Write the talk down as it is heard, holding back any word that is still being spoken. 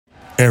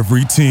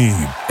Every team,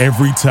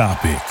 every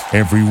topic,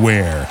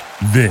 everywhere.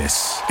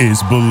 This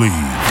is Believe.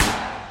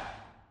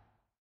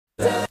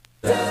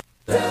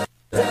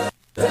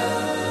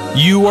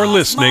 You are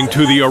listening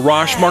to the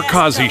Arash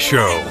Markazi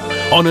Show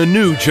on a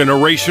new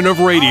generation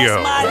of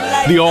radio,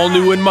 the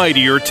all-new and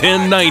mightier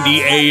 1090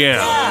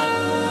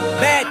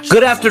 AM.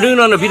 Good afternoon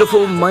on a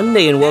beautiful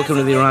Monday, and welcome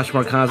to the Arash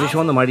Markazi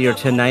Show on the mightier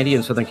 1090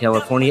 in Southern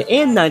California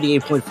and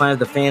 98.5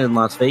 The Fan in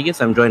Las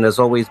Vegas. I'm joined, as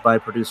always, by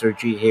producer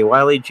G. Hay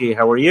Wiley. G,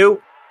 how are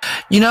you?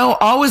 You know,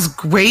 always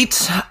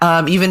great,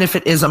 even if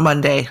it is a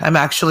Monday. I'm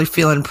actually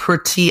feeling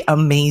pretty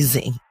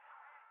amazing.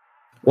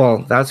 Well,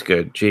 that's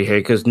good, G. Hay,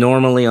 because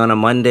normally on a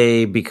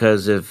Monday,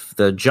 because of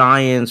the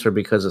Giants or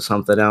because of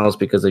something else,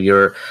 because of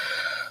your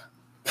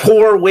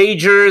poor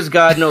wagers,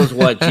 God knows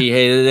what, G.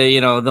 Hay,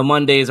 the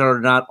Mondays are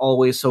not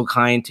always so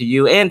kind to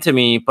you and to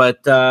me,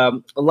 but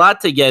a lot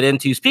to get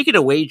into. Speaking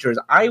of wagers,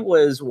 I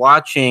was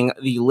watching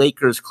the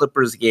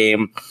Lakers-Clippers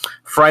game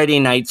Friday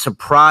night,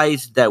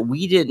 surprised that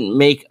we didn't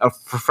make a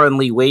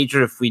friendly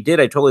wager. If we did,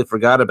 I totally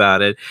forgot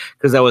about it,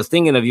 because I was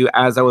thinking of you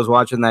as I was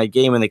watching that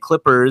game, and the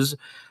Clippers,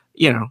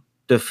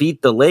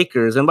 defeat the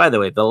Lakers. And by the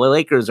way, the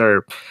Lakers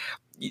are,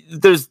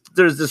 there's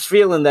this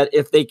feeling that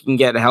if they can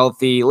get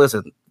healthy,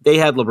 listen, they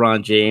had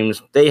LeBron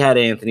James, they had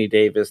Anthony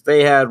Davis,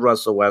 they had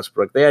Russell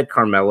Westbrook, they had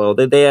Carmelo,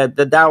 they had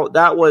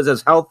that was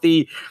as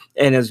healthy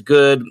and as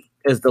good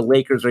as the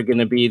Lakers are going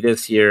to be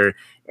this year,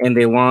 and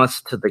they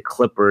lost to the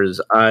Clippers.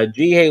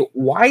 Hey,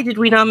 why did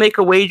we not make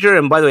a wager?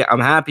 And by the way, I'm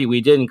happy we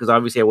didn't, because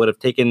obviously I would have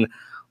taken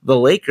the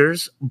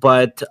Lakers,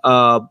 but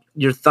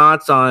your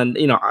thoughts on,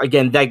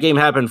 again, that game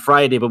happened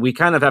Friday, but we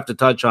kind of have to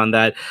touch on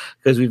that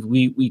because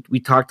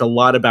we talked a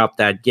lot about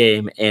that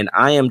game, and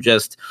I am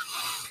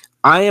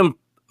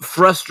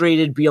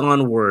frustrated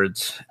beyond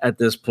words at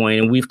this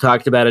point, and we've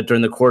talked about it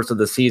during the course of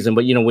the season.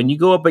 But when you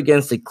go up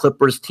against the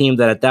Clippers team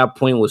that at that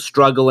point was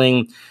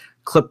struggling,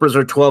 Clippers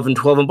are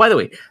 12-12, and by the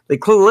way, the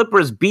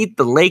Clippers beat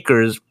the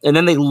Lakers, and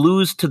then they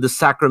lose to the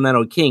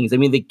Sacramento Kings. I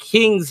mean, the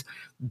Kings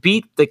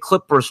beat the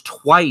Clippers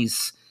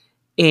twice,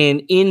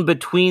 and in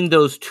between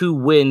those two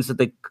wins that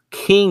the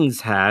Kings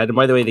had, and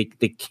by the way,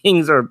 the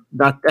Kings are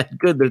not that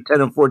good. They're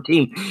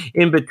 10-14.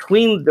 In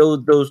between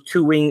those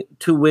two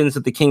wins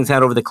that the Kings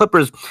had over the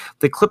Clippers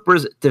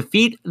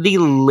defeat the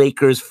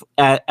Lakers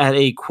at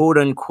a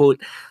quote-unquote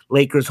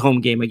Lakers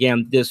home game.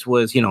 Again, this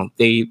was,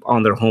 they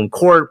on their home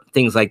court,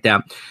 things like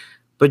that.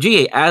 But,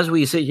 as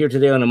we sit here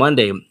today on a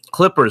Monday,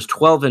 Clippers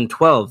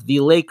 12-12, the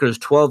Lakers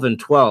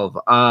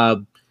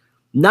 12-12.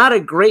 Not a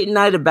great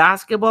night of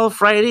basketball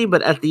Friday,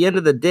 but at the end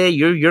of the day,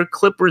 your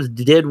Clippers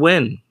did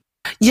win.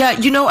 Yeah,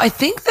 I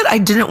think that I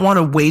didn't want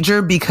to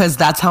wager because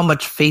that's how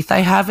much faith I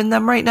have in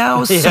them right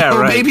now. So yeah,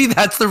 right. Maybe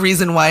that's the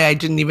reason why I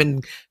didn't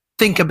even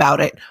think about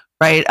it,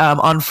 right,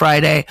 on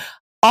Friday.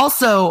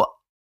 Also,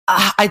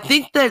 I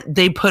think that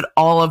they put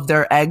all of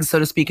their eggs, so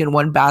to speak, in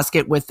one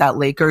basket with that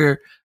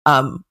Laker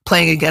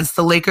playing against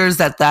the Lakers.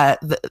 I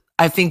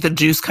think the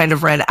juice kind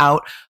of ran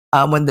out.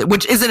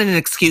 Which isn't an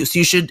excuse.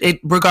 You should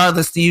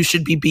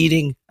be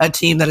beating a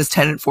team that is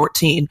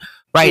 10-14,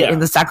 right? Yeah. In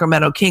the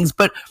Sacramento Kings.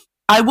 But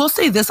I will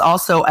say this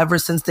also, ever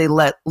since they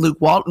let Luke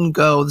Walton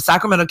go, the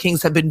Sacramento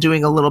Kings have been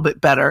doing a little bit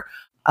better.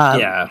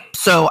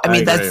 So, I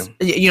mean, that's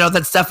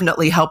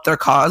definitely helped their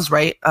cause,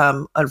 right?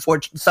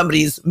 Unfortunately,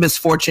 somebody's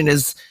misfortune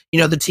is,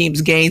 the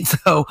team's gain.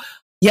 So,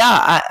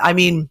 yeah, I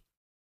mean,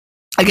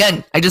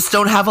 again, I just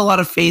don't have a lot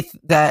of faith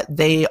that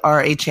they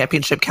are a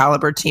championship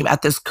caliber team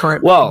at this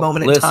current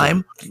moment in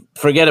time.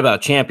 Forget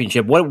about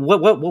championship. What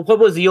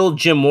was the old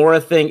Jim Mora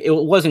thing? It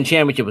wasn't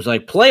championship. It was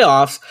like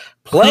playoffs.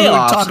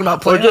 Talking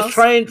about playoffs. Or just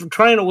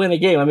trying to win a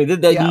game. I mean,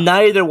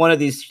 neither one of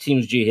these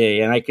teams, G.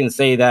 And I can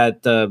say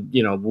that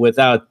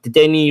without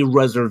any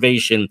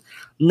reservation,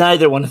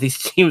 neither one of these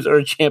teams are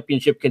a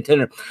championship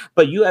contender.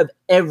 But you have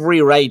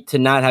every right to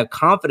not have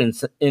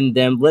confidence in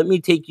them. Let me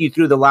take you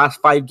through the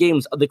last 5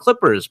 games of the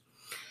Clippers,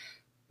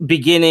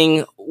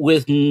 beginning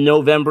with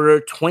November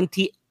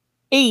 28th.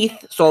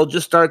 So I'll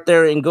just start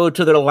there and go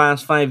to their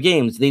last 5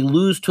 games. They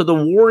lose to the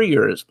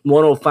Warriors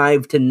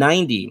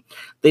 105-90.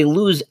 They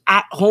lose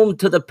at home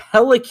to the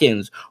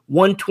Pelicans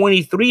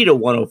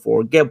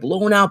 123-104. Get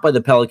blown out by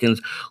the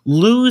Pelicans.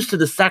 Lose to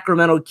the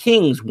Sacramento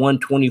Kings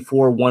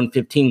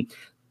 124-115.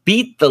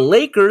 Beat the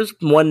Lakers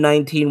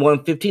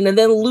 119-115, and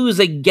then lose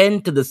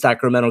again to the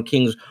Sacramento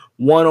Kings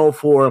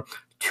 104-99.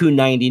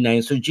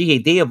 So,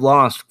 they have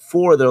lost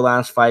 4 of their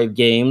last 5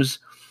 games,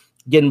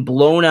 getting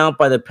blown out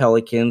by the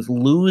Pelicans,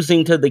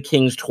 losing to the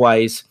Kings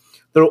twice.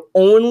 Their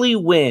only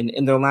win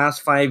in their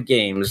last 5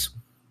 games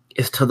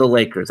is to the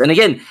Lakers. And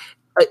again,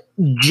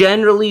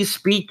 generally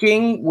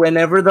speaking,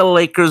 whenever the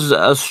Lakers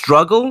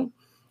struggle,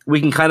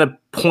 we can kind of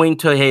point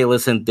to, hey,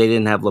 listen, they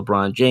didn't have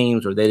LeBron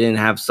James or they didn't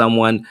have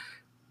someone.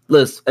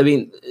 Listen, I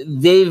mean,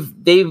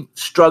 they've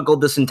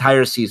struggled this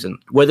entire season,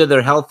 whether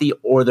they're healthy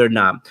or they're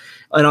not.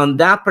 And on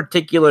that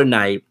particular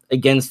night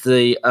against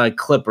the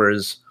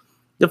Clippers,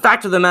 the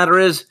fact of the matter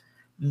is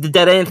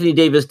that Anthony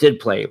Davis did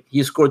play.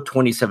 He scored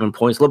 27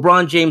 points.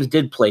 LeBron James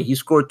did play. He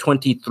scored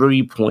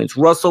 23 points.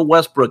 Russell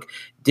Westbrook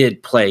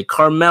did play.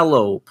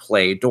 Carmelo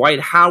played. Dwight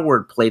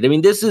Howard played. I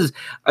mean, this is,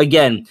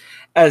 again,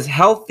 as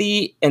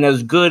healthy and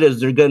as good as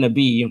they're going to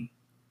be.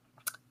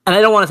 And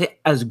I don't want to say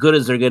as good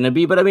as they're going to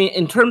be, but I mean,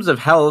 in terms of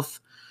health,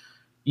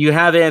 you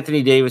have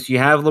Anthony Davis, you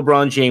have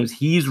LeBron James.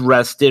 He's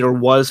rested or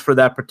was for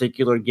that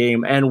particular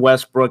game, and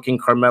Westbrook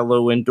and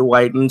Carmelo and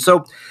Dwight. And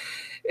so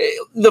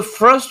the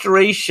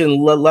frustration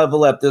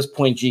level at this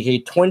point,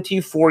 GK,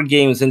 24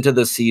 games into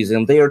the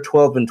season, they are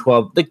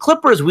 12-12. The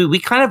Clippers, we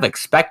kind of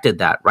expected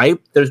that, right?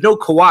 There's no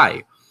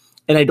Kawhi.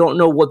 And I don't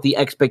know what the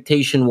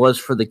expectation was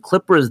for the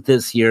Clippers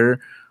this year.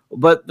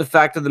 But the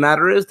fact of the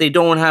matter is they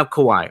don't have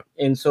Kawhi.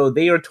 And so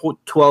they are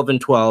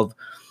 12-12.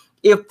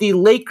 If the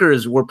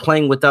Lakers were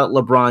playing without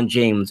LeBron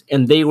James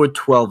and they were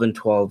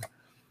 12-12,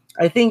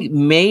 I think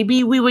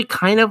maybe we would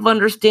kind of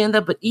understand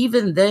that. But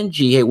even then,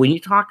 GA, when you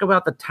talk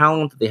about the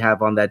talent that they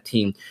have on that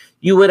team,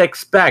 you would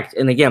expect,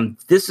 and again,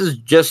 this is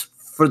just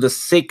for the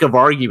sake of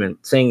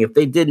argument, saying if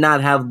they did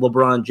not have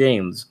LeBron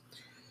James,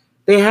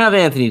 they have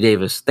Anthony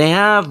Davis, they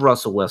have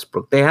Russell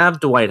Westbrook, they have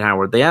Dwight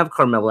Howard, they have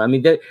Carmelo. I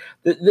mean,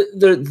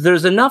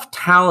 there's enough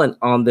talent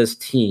on this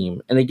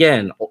team. And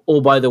again, oh,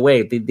 by the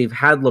way, they've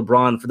had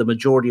LeBron for the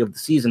majority of the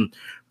season.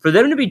 For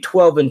them to be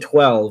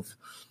 12-12,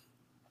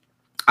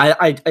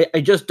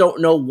 I just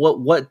don't know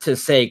what to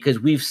say, because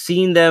we've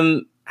seen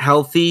them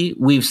healthy.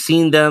 We've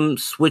seen them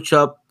switch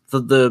up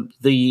the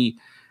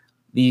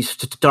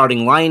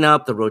starting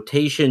lineup, the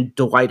rotation.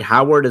 Dwight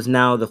Howard is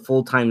now the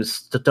full-time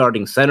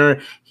starting center.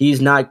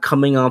 He's not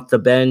coming off the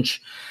bench.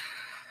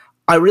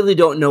 I really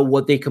don't know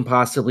what they can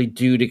possibly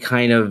do to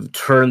kind of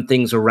turn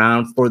things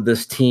around for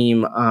this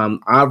team.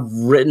 I've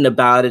written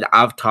about it.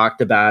 I've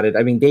talked about it.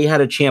 I mean, they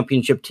had a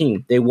championship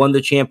team. They won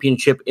the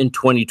championship in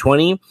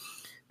 2020.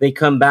 They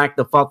come back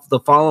the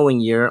following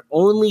year,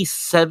 only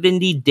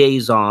 70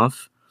 days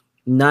off,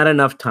 not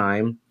enough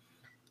time.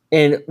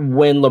 And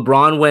when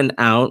LeBron went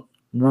out,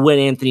 when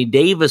Anthony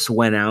Davis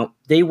went out,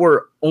 they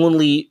were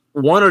only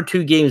 1 or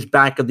 2 games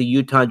back of the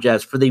Utah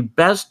Jazz for the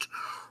best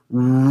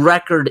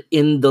record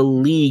in the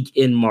league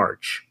in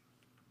March.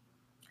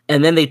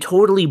 And then they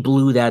totally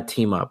blew that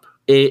team up.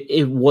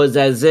 It was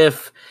as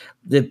if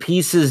the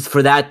pieces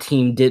for that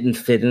team didn't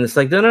fit. And it's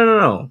like,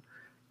 no.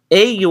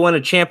 You won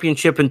a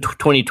championship in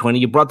 2020.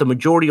 You brought the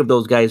majority of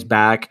those guys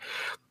back.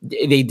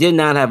 They did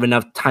not have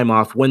enough time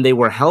off. When they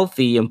were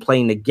healthy and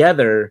playing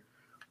together,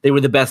 they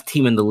were the best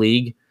team in the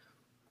league.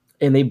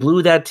 And they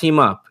blew that team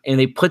up. And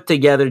they put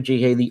together,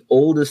 GK, the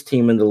oldest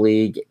team in the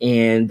league.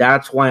 And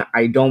that's why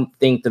I don't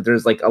think that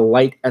there's like a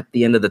light at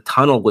the end of the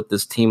tunnel with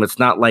this team. It's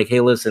not like,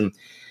 hey, listen,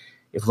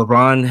 if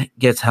LeBron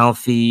gets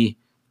healthy,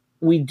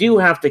 we do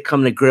have to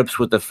come to grips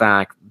with the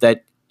fact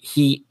that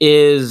he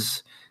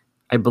is,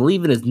 I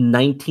believe, in his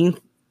 19th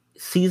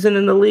season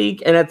in the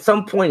league. And at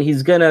some point,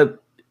 he's going to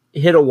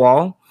hit a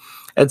wall.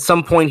 At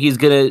some point, he's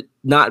going to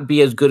not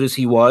be as good as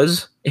he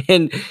was.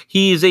 And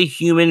he is a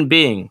human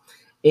being.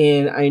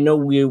 And I know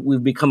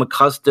we've become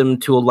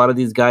accustomed to a lot of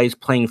these guys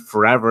playing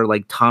forever,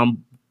 like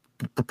Tom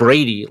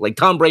Brady. Like,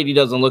 Tom Brady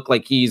doesn't look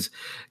like he's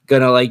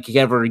going to, like,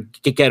 ever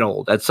get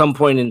old. At some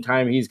point in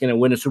time, he's going to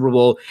win a Super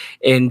Bowl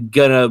and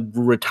going to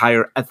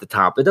retire at the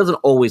top. It doesn't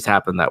always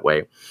happen that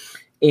way.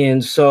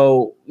 And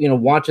so,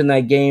 watching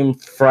that game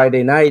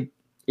Friday night,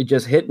 it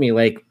just hit me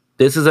like,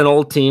 this is an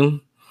old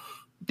team.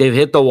 They've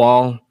hit the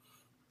wall.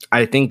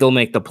 I think they'll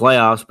make the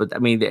playoffs, but I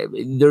mean,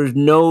 there's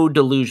no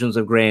delusions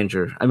of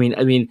grandeur. I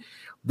mean,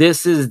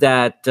 this is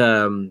that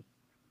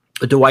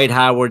Dwight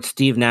Howard,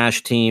 Steve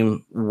Nash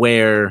team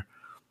where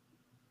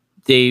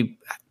they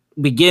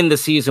begin the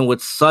season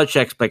with such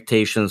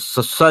expectations,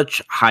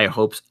 such high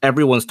hopes.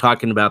 Everyone's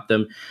talking about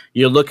them.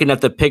 You're looking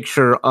at the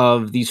picture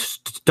of these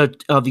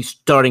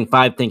starting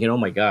five thinking, oh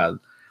my God,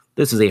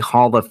 this is a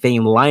Hall of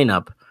Fame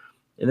lineup.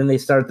 And then they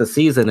start the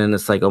season and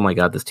it's like, oh my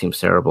God, this team's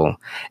terrible.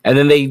 And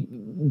then they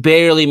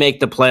barely make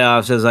the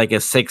playoffs as like a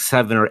 6,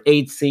 7, or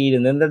 8 seed.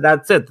 And then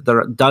that's it.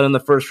 They're done in the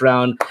first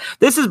round.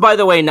 This is, by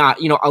the way, not,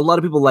 a lot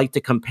of people like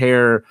to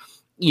compare,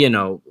 they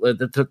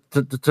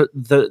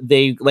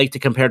like to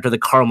compare to the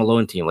Karl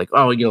Malone team. Like,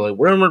 oh,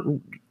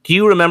 do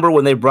you remember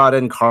when they brought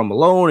in Karl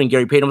Malone and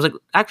Gary Payton? I was like,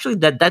 actually,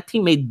 that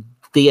team made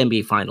the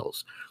NBA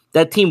Finals.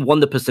 That team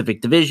won the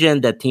Pacific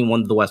Division. That team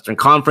won the Western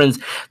Conference.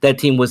 That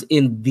team was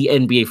in the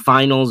NBA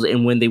Finals,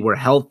 and when they were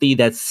healthy,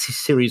 that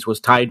series was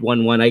tied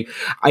 1-1.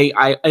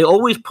 I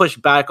always push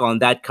back on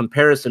that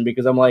comparison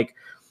because I'm like,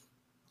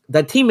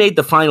 that team made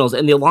the finals,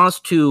 and they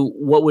lost to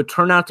what would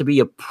turn out to be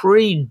a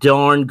pretty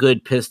darn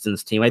good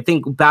Pistons team. I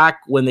think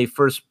back when they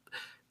first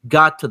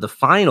got to the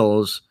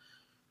finals,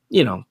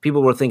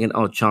 people were thinking,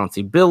 oh,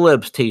 Chauncey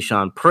Billups,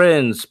 Tayshaun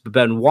Prince,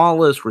 Ben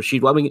Wallace,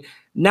 Rasheed. I mean,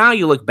 now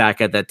you look back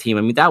at that team.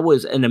 I mean, that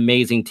was an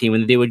amazing team,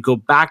 and they would go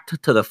back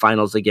to the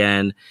finals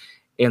again,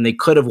 and they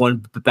could have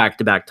won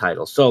back-to-back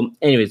titles. So,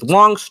 anyways,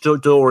 long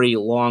story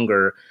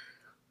longer.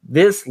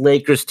 This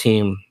Lakers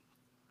team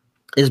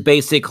is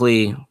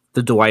basically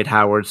the Dwight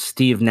Howard,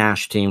 Steve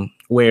Nash team,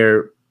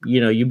 where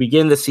you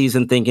begin the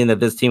season thinking that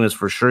this team is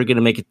for sure going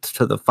to make it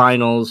to the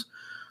finals,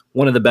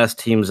 one of the best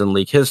teams in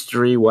league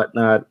history,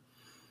 whatnot.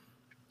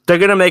 They're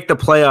going to make the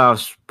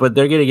playoffs, but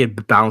they're going to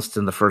get bounced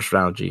in the first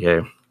round,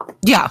 GK.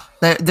 Yeah,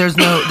 there's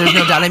no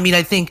doubt. I mean,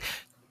 I think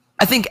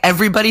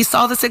everybody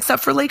saw this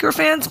except for Laker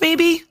fans,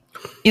 maybe.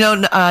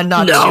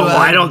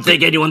 I don't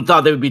think anyone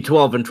thought they would be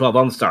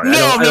 12-12. I'm sorry.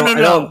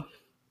 No.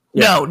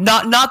 Yeah.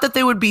 No, not that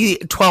they would be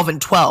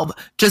 12-12,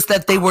 just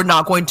that they were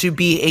not going to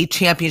be a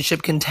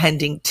championship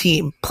contending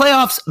team.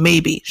 Playoffs,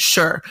 maybe,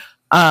 sure.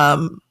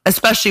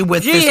 Especially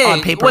with this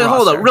on paper roster.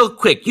 Hold on, real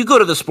quick. You go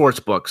to the sports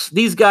books.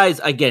 These guys,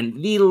 again,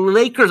 the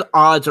Lakers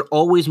odds are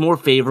always more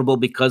favorable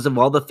because of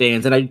all the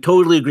fans, and I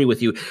totally agree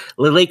with you.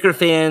 The Laker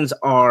fans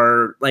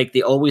are like,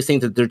 they always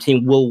think that their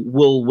team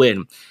will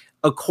win.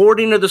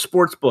 According to the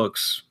sports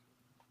books,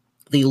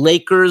 the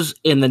Lakers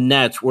and the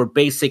Nets were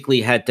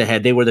basically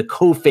head-to-head. They were the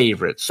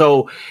co-favorites.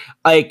 So,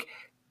 like,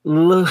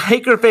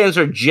 Laker fans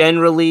are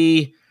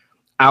generally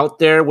out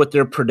there with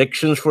their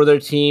predictions for their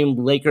team.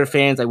 Laker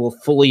fans, I will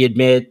fully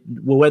admit,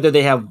 whether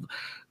they have,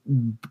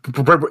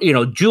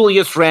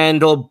 Julius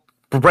Randle,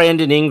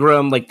 Brandon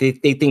Ingram, like, they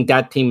think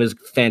that team is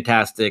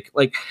fantastic.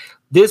 Like,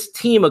 this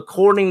team,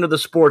 according to the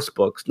sports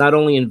books, not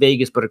only in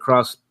Vegas, but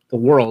across the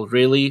world,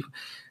 really,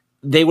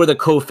 they were the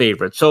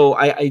co-favorites. So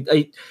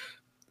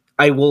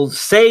I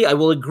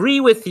will agree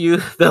with you.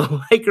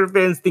 The Laker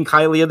fans think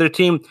highly of their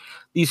team.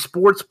 These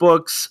sports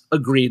books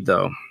agreed,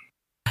 though.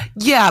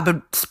 Yeah,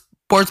 but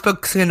sports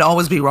books can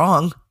always be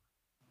wrong.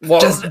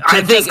 Well,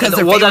 I think because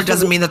they're favored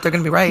doesn't mean that they're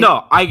going to be right.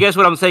 No, I guess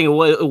what I'm saying,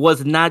 it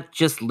was not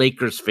just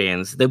Lakers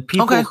fans. The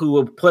people who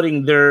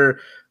were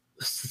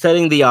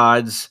setting the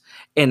odds.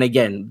 And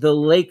again, the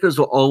Lakers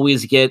will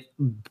always get,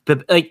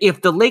 like,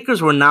 if the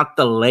Lakers were not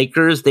the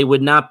Lakers, they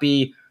would not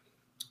be.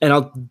 And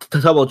I'll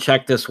double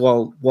check this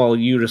while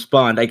you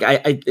respond. Like,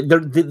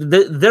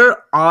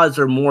 their odds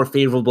are more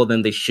favorable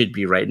than they should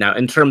be right now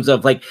in terms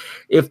of, like,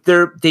 if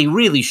they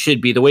really should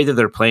be, the way that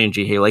they're playing,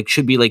 G-Hey, like,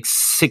 should be like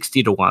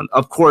 60-1.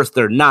 Of course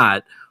they're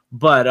not,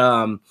 but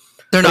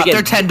they're not. Again,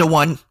 they're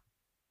 10-1.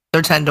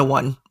 They're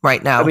 10-1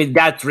 right now. I mean,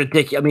 that's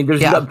ridiculous. I mean,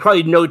 there's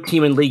probably no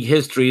team in league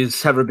history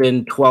has ever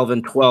been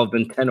 12-12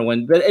 and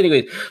 10-1. But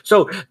anyway,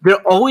 so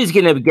they're always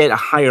going to get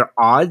higher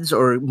odds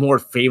or more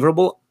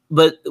favorable.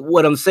 But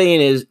what I'm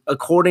saying is,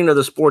 according to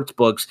the sports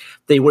books,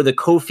 they were the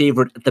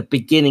co-favorite at the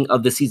beginning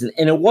of the season.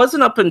 And it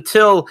wasn't up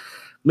until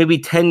maybe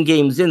 10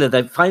 games in that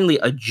they finally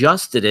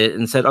adjusted it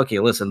and said, okay,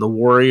 listen, the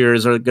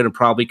Warriors are going to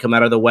probably come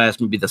out of the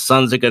West. Maybe the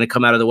Suns are going to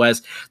come out of the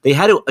West. They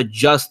had to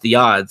adjust the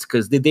odds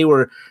because they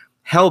were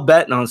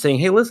hell-betting on saying,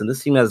 hey, listen,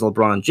 this team has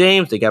LeBron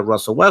James. They got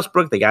Russell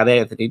Westbrook. They got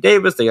Anthony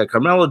Davis. They got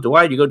Carmelo,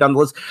 Dwight. You go down the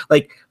list.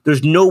 Like,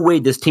 there's no way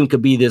this team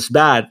could be this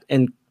bad.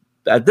 And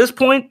at this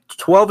point,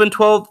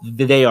 12-12,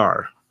 they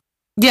are.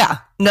 Yeah,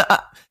 no,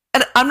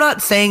 and I'm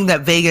not saying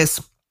that Vegas,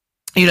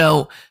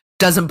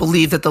 doesn't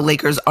believe that the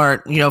Lakers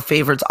aren't,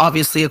 favorites.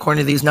 Obviously,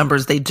 according to these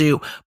numbers, they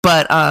do.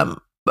 But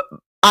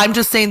I'm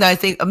just saying that I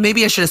think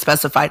maybe I should have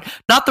specified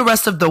not the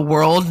rest of the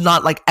world,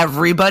 not like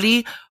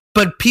everybody,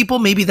 but people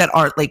maybe that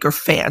aren't Laker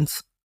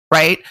fans,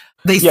 right?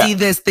 They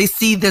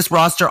see this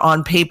roster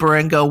on paper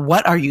and go,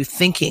 "What are you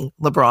thinking,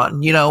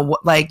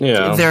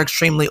 LeBron?" They're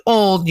extremely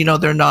old.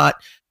 They're not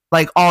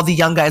like all the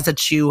young guys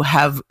that you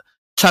have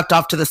chucked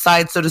off to the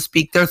side, so to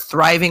speak. They're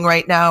thriving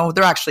right now.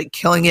 They're actually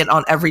killing it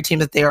on every team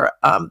that they're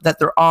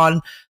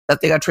on,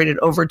 that they got traded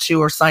over to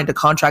or signed a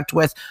contract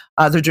with.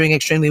 They're doing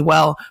extremely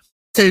well.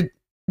 To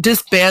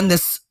disband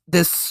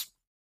this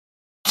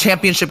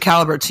championship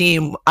caliber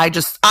team, I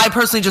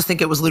personally just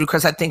think it was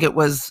ludicrous. I think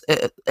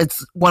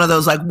it's one of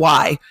those like,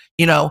 why,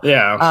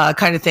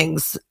 kind of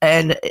things.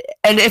 And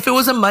if it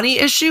was a money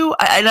issue,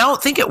 I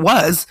don't think it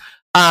was,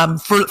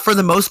 for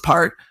the most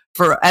part,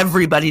 for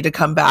everybody to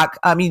come back.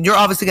 I mean, you're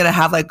obviously going to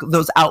have like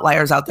those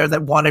outliers out there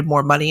that wanted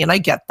more money, and I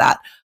get that.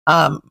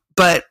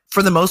 But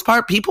for the most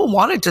part, people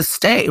wanted to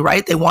stay,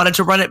 right? They wanted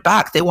to run it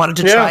back. They wanted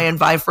to try and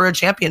vie for a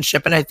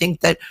championship. And I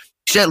think that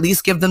you should at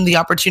least give them the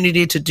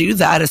opportunity to do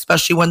that,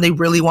 especially when they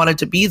really wanted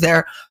to be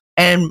there.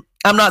 And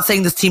I'm not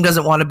saying this team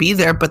doesn't want to be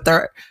there, but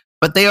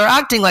they are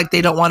acting like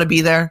they don't want to be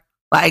there.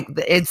 Like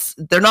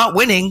they're not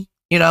winning,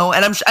 and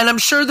I'm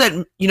sure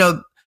that,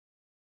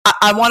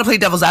 I want to play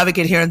devil's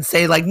advocate here and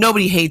say, like,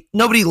 nobody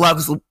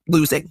loves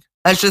losing.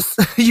 That's just,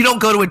 you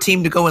don't go to a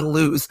team to go and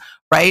lose,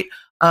 right?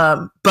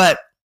 But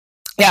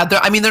yeah,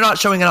 they're not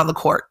showing it on the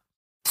court.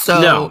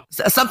 So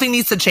something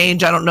needs to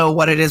change. I don't know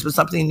what it is, but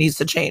something needs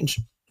to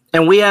change.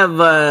 And we have,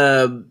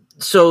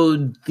 so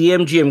the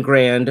MGM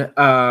Grand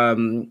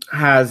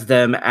has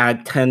them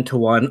at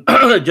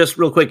 10-1. Just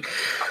real quick.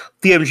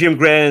 The MGM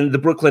Grand, the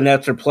Brooklyn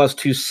Nets are plus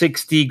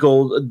 260,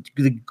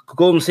 the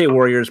Golden State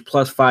Warriors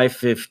plus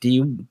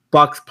 550,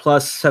 Bucks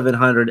plus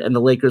 700, and the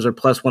Lakers are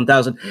plus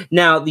 1,000.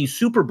 Now, the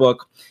Superbook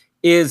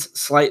is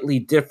slightly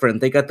different.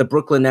 They got the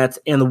Brooklyn Nets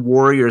and the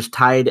Warriors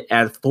tied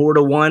at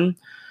 4-1,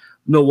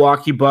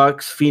 Milwaukee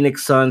Bucks,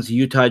 Phoenix Suns,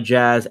 Utah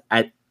Jazz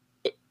at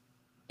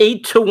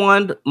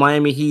 8-1,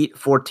 Miami Heat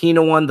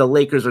 14-1, the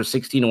Lakers are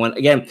 16-1.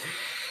 Again,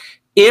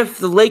 if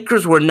the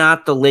Lakers were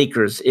not the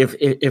Lakers, if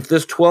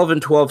this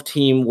 12-12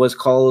 team was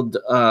called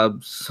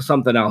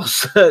something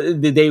else,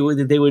 they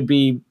would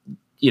be,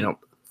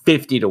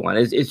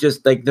 50-1. It's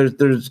just like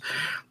there's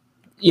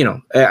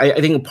I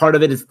think part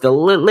of it is the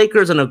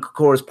Lakers, and of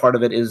course part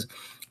of it is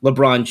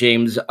LeBron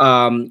James.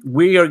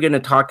 We are going to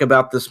talk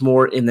about this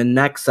more in the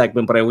next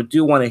segment, but I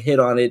do want to hit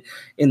on it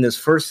in this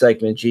first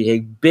segment, G. A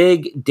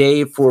big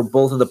day for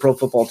both of the pro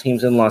football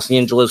teams in Los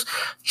Angeles.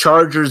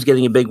 Chargers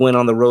getting a big win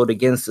on the road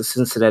against the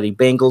Cincinnati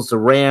Bengals. The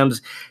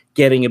Rams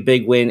getting a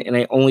big win, and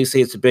I only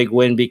say it's a big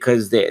win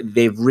because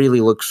they've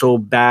really looked so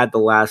bad the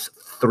last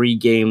 3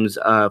 games.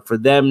 For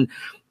them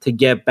to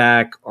get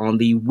back on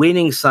the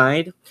winning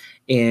side.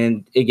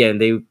 And again,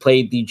 they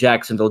played the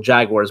Jacksonville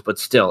Jaguars, but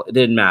still, it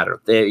didn't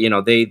matter. They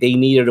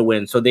needed a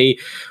win. So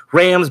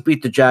Rams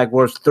beat the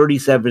Jaguars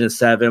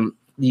 37-7.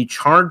 The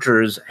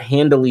Chargers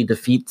handily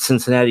defeat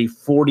Cincinnati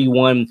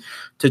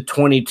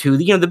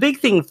 41-22. The big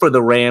thing for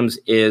the Rams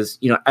is,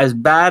 as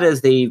bad as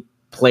they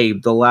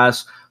played the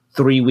last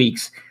 3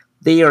 weeks,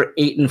 they are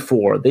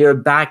 8-4. They are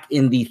back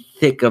in the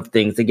thick of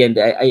things. Again,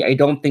 I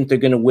don't think they're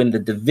going to win the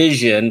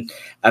division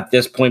at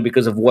this point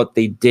because of what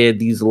they did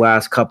these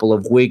last couple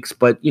of weeks.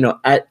 But,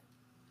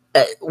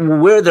 at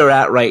where they're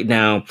at right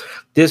now,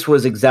 this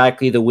was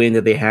exactly the win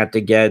that they had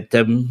to get.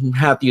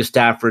 Matthew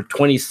Stafford,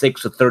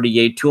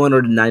 26-38,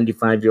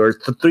 295 yards,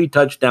 3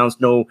 touchdowns,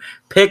 no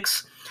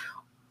picks.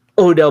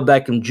 Odell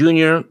Beckham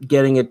Jr.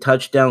 getting a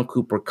touchdown.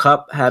 Cooper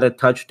Kupp had a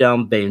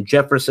touchdown. Van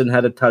Jefferson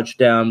had a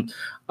touchdown.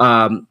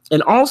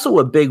 And also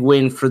a big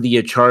win for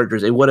the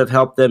Chargers. It would have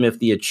helped them if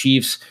the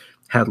Chiefs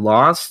had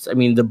lost. I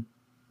mean, the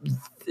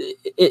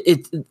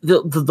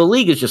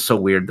league is just so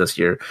weird this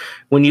year.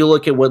 When you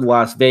look at what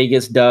Las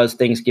Vegas does,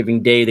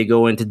 Thanksgiving Day, they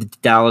go into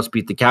Dallas,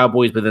 beat the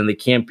Cowboys, but then they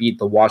can't beat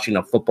the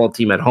Washington football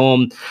team at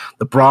home.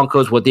 The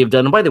Broncos, what they've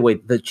done. And by the way,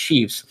 the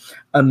Chiefs,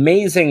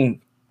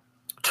 amazing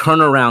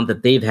turnaround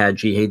that they've had,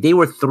 G. They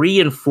were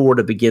 3-4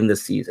 to begin the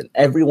season.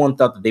 Everyone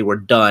thought that they were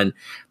done.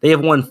 They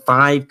have won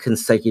 5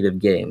 consecutive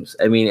games.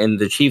 I mean, and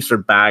the Chiefs are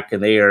back,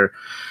 and they are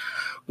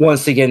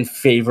once again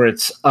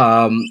favorites.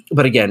 But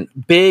again,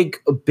 big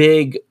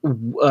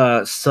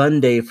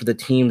Sunday for the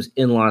teams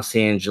in Los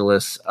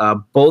Angeles.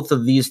 Both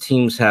of these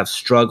teams have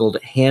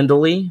struggled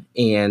handily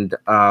and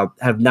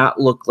have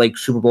not looked like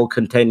Super Bowl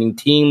contending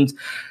teams.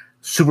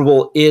 Super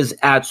Bowl is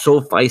at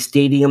SoFi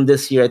Stadium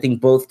this year. I think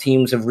both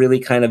teams have really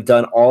kind of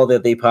done all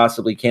that they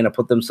possibly can to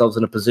put themselves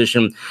in a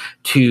position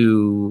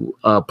to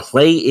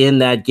play in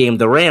that game.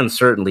 The Rams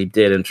certainly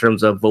did in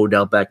terms of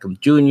Odell Beckham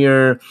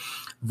Jr.,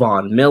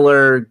 Von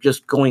Miller,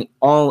 just going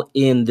all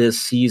in this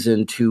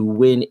season to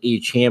win a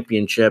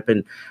championship.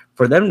 And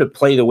for them to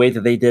play the way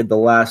that they did the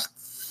last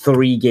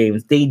 3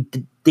 games, they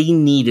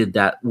needed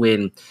that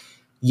win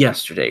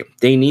yesterday.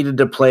 They needed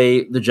to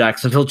play the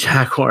Jacksonville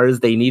Jaguars.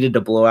 They needed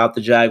to blow out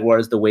the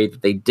Jaguars the way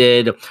that they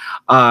did.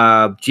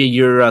 G,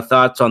 your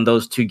thoughts on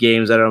those 2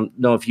 games? I don't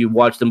know if you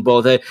watched them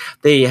both.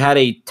 They had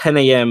a 10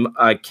 a.m.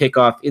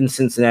 Kickoff in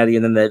Cincinnati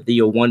and then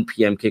the 1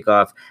 p.m.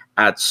 kickoff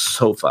at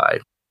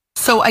SoFi.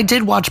 So I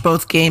did watch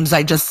both games.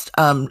 I just,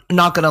 not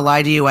going to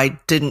lie to you, I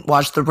didn't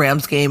watch the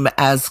Rams game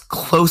as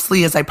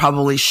closely as I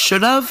probably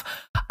should have,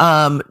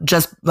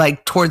 just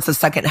like towards the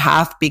second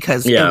half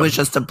because it was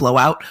just a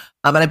blowout.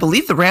 And I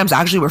believe the Rams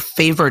actually were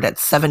favored at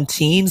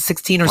 16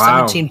 or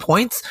 17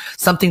 points,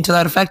 something to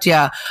that effect.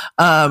 Yeah.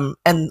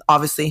 And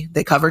obviously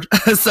they covered.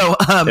 So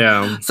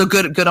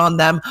good on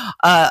them.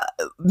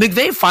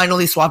 McVay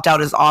finally swapped out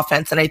his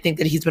offense. And I think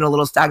that he's been a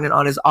little stagnant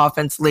on his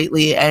offense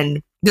lately.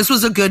 And this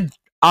was a good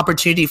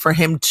opportunity for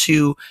him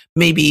to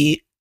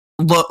maybe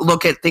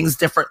look at things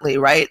differently,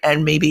 right?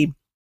 And maybe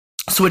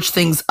switch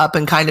things up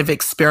and kind of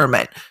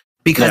experiment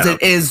because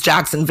it is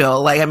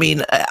Jacksonville. Like, I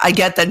mean, I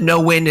get that no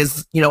win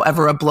is,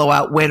 ever a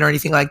blowout win or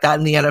anything like that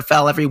in the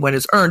NFL. Every win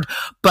is earned.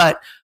 But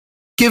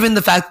given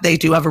the fact that they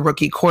do have a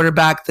rookie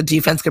quarterback, the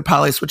defense could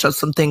probably switch up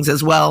some things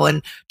as well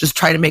and just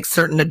try to make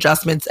certain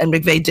adjustments. And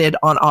McVay did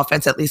on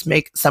offense at least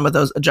make some of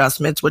those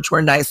adjustments, which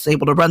were nice,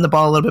 able to run the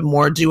ball a little bit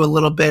more, do a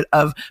little bit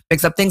of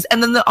mix up things.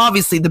 And then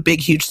obviously the big,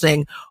 huge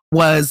thing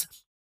was,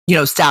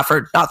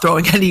 Stafford not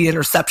throwing any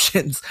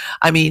interceptions.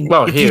 I mean,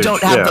 if you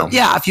don't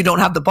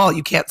have the ball,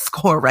 you can't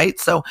score, right?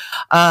 So,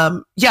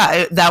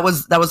 that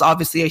was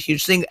obviously a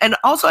huge thing. And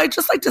also, I'd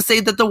just like to say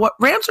that the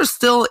Rams are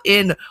still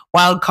in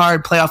wild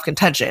card playoff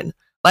contention.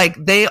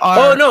 Like they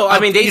are. Oh no! I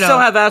mean, they still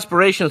have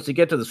aspirations to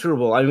get to the Super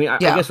Bowl. I mean, I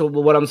guess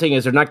what I'm saying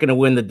is they're not going to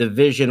win the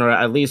division, or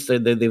at least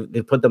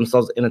they put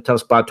themselves in a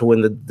tough spot to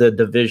win the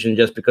division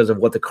just because of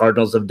what the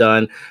Cardinals have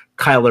done.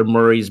 Kyler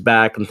Murray's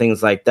back and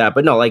things like that.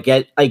 But no, I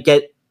get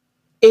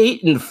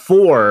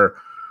 8-4.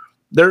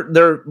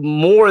 They're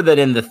more than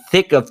in the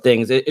thick of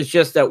things. It's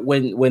just that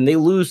when they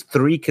lose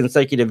 3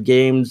 consecutive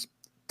games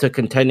to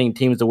contending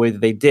teams the way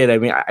that they did, I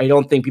mean, I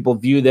don't think people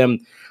view them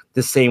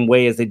the same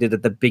way as they did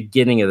at the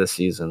beginning of the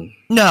season.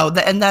 No,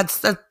 and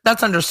that's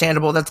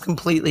understandable. That's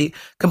completely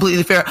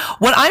fair.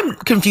 What I'm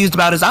confused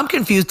about is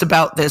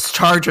this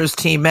Chargers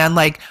team, man.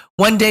 Like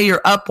one day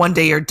you're up, one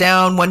day you're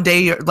down, one day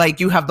you're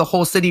like you have the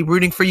whole city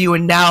rooting for you,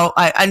 and now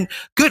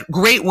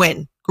great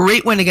win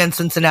great win against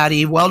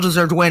Cincinnati,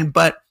 well-deserved win,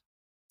 but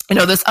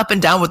this up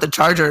and down with the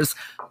Chargers.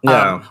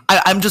 Yeah.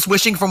 I'm just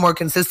wishing for more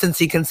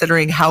consistency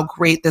considering how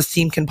great this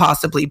team can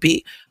possibly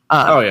be.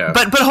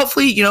 But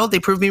hopefully, they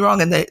prove me wrong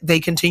and they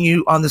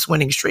continue on this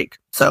winning streak.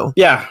 So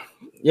yeah.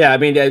 I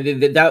mean,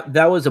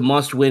 that was a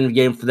must-win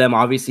game for them.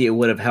 Obviously, it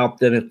would have helped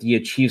them if the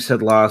Chiefs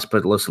had lost.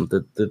 But listen,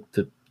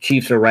 the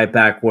Chiefs are right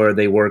back where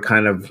they were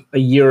kind of a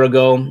year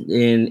ago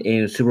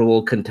in Super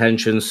Bowl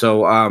contention.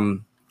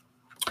 So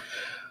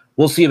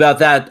we'll see about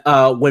that.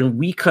 When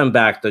we come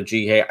back, though,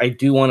 G, I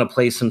do want to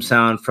play some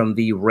sound from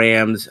the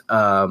Rams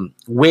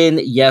win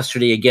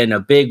yesterday. Again, a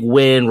big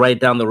win right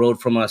down the road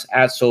from us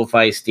at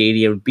SoFi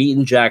Stadium,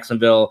 beating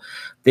Jacksonville.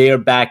 They are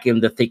back in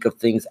the thick of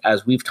things,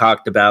 as we've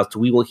talked about. So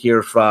we will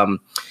hear from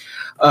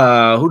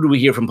who do we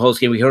hear from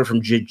postgame? We heard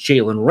from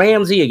Jalen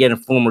Ramsey, again, a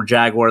former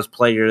Jaguars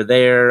player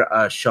there,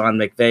 Sean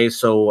McVay.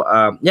 So,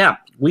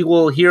 we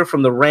will hear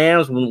from the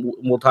Rams.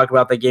 We'll talk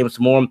about that game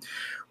some more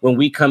when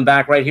we come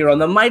back right here on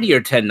the mightier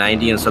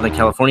 1090 in Southern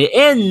California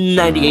and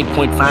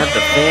 98.5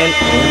 The Fan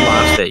in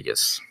Las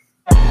Vegas.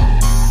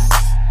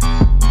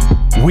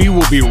 We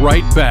will be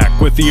right back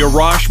with the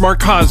Arash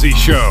Markazi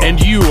Show, and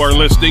you are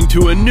listening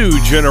to a new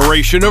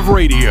generation of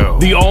radio,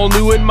 the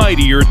all-new and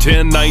mightier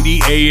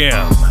 1090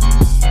 AM.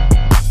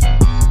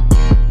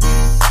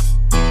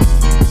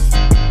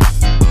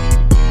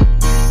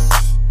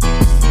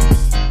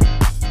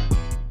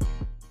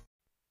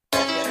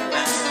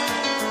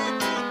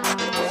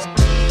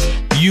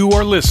 You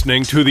are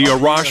listening to the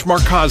Arash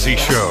Markazi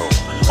Show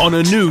on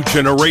a new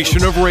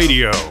generation of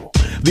radio,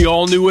 the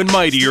all-new and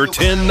mightier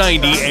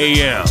 1090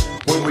 AM.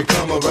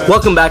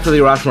 Welcome back to the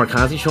Arash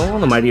Markazi Show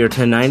on the mightier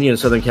 1090 in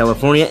Southern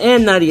California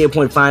and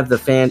 98.5 The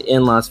Fan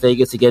in Las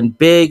Vegas. Again,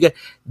 big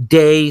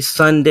day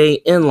Sunday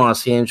in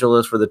Los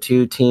Angeles for the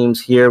two teams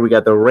here. We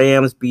got the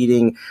Rams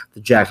beating the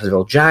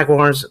Jacksonville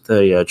Jaguars,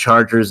 the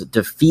Chargers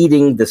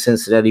defeating the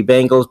Cincinnati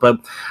Bengals. But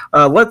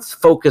let's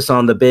focus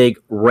on the big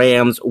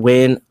Rams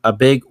win, a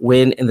big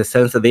win in the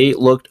sense that they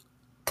looked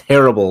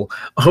terrible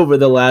over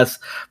the last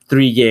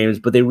 3 games,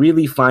 but they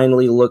really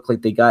finally look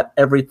like they got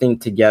everything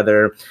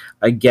together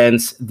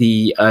against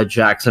the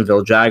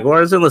Jacksonville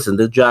Jaguars. And listen,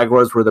 the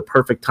Jaguars were the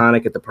perfect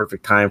tonic at the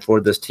perfect time for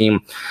this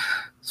team.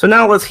 So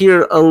now let's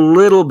hear a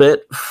little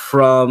bit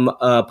from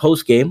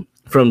post-game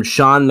from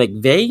Sean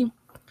McVay,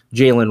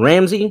 Jalen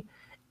Ramsey,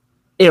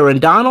 Aaron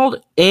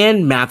Donald,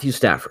 and Matthew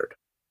Stafford.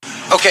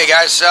 Okay,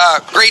 guys,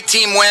 great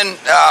team win.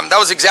 That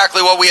was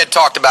exactly what we had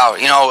talked about.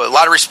 A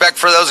lot of respect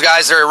for those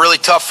guys. They're a really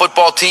tough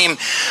football team.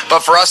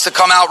 But for us to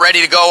come out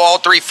ready to go all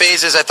 3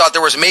 phases, I thought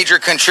there was major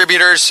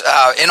contributors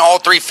in all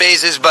 3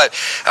 phases. But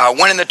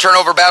winning the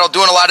turnover battle,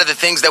 doing a lot of the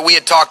things that we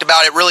had talked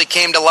about, it really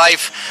came to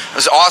life. It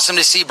was awesome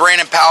to see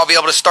Brandon Powell be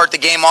able to start the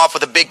game off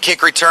with a big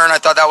kick return. I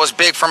thought that was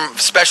big from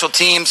special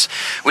teams.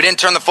 We didn't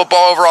turn the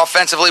football over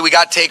offensively. We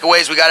got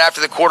takeaways. We got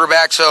after the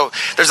quarterback. So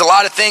there's a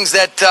lot of things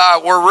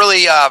that were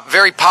really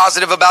very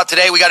positive about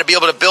today. We got to be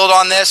able to build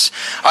on this.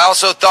 I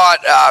also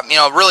thought,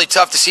 really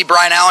tough to see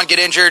Brian Allen get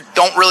injured.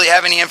 Don't really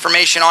have any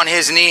information on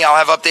his knee. I'll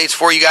have updates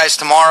for you guys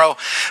tomorrow.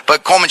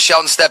 But Coleman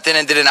Shelton stepped in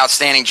and did an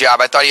outstanding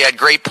job. I thought he had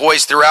great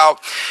poise throughout.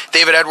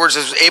 David Edwards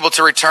was able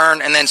to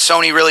return, and then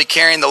Sony really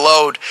carrying the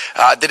load,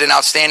 did an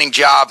outstanding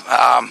job,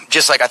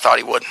 just like I thought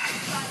he would.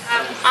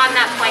 On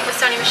that point with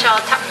Sony Michel,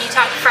 you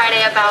talked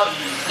Friday about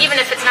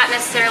even if it's not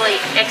necessarily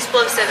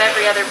explosive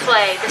every other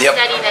play, the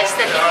steadiness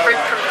that he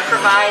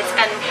provides,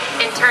 and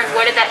in turn,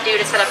 what did that do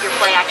to set up your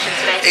play action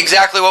today?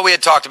 Exactly what we had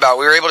talked about.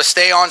 We were able to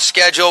stay on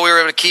schedule. We were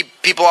able to keep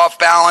people off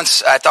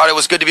balance. I thought it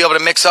was good to be able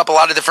to mix up a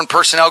lot of different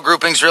personnel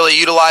groupings, really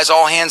utilize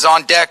all hands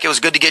on deck. It was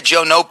good to get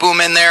Joe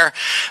Noteboom in there.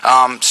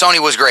 Sony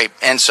was great,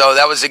 and so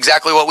that was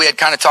exactly what we had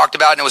kind of talked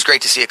about, and it was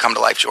great to see it come to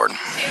life, Jordan.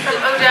 From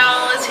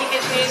Odell, as he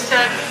continues to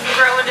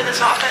grow into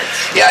this offense?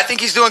 Yeah, I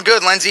think he's doing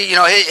good, Lindsay.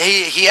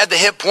 He had the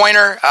hip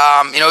pointer.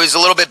 He's a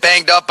little bit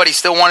banged up, but he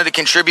still wanted to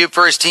contribute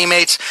for his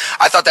teammates.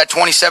 I thought that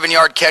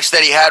 27-yard catch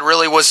that he had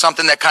really was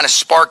something that kind of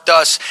sparked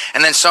us,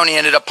 and then Sony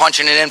ended up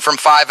punching it in from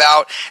 5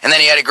 out, and then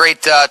he had a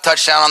great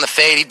touchdown on the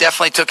fade. He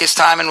definitely took his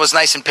time and was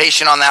nice and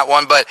patient on that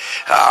one, but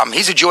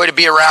he's a joy to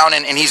be around,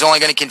 and he's only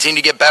going to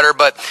continue to get better,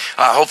 but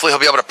hopefully he'll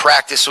be able to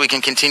practice so he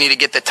can continue to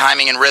get the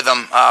timing and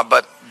rhythm,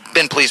 but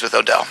been pleased with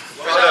Odell.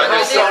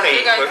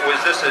 Sony,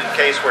 was this a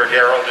case where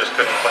Darrell just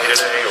couldn't play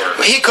today?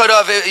 Or? He could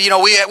have.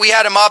 We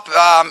had him up,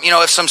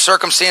 if some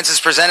circumstances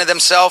presented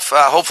themselves.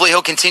 Hopefully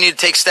he'll continue to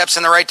take steps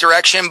in the right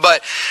direction.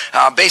 But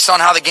based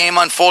on how the game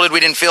unfolded, we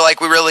didn't feel like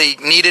we really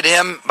needed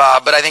him.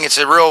 But I think it's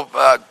a real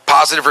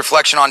positive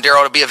reflection on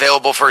Darrell to be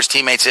available for his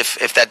teammates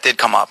if that did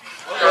come up.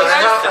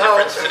 What's the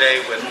difference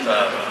today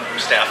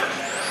with Stafford?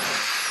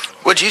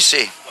 What'd you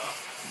see?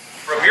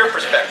 from your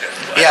perspective?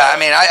 Yeah, I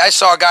mean, I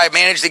saw a guy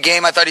manage the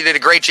game. I thought he did a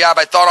great job.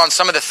 I thought on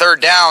some of the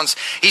third downs,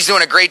 he's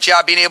doing a great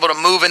job being able to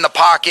move in the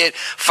pocket,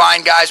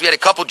 find guys. We had a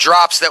couple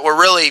drops that were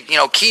really,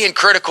 key and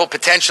critical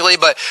potentially,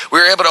 but we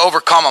were able to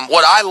overcome them.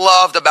 What I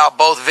loved about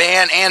both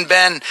Van and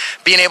Ben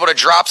being able to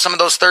drop some of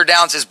those third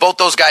downs is both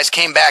those guys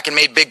came back and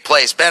made big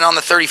plays. Ben on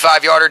the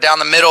 35-yarder down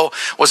the middle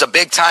was a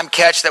big-time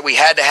catch that we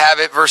had to have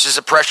it versus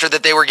the pressure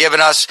that they were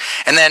giving us.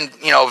 And then,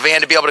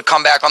 Van to be able to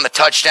come back on the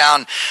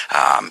touchdown,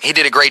 he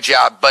did a great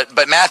job.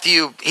 But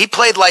Matthew, he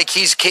played like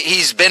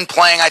he's been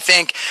playing. I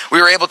think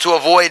we were able to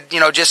avoid,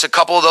 just a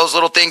couple of those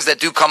little things that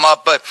do come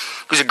up. But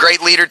he was a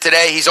great leader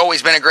today. He's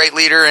always been a great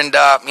leader, and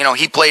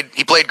he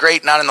played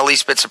great. Not in the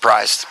least bit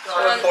surprised.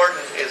 How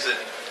important is it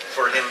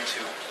for him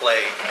to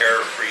play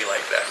error-free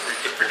like that?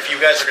 If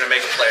you guys are going to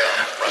make a play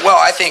on it? Well,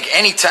 I think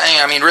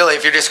anytime, really,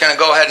 if you're just going to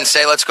go ahead and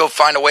say, let's go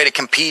find a way to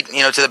compete,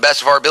 to the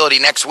best of our ability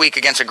next week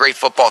against a great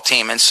football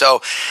team. And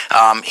so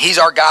he's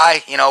our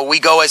guy. We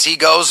go as he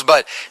goes.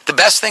 But the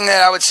best thing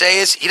that I would say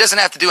is he doesn't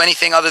have to do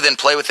anything other than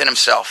play within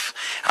himself.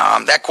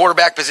 That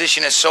quarterback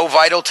position is so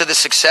vital to the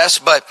success,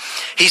 but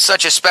he's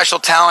such a special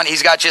talent.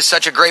 He's got just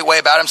such a great way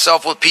about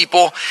himself with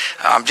people.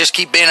 Just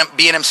keep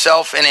being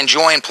himself and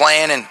enjoying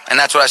playing, and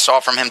that's what I saw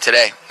from him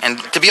today. And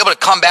to be able to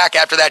come back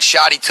after that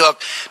shot he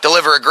took,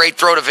 deliver a great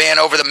throw to Van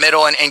over the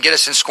middle and get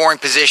us in scoring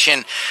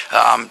position,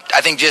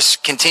 I think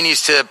just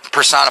continues to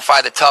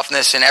personify the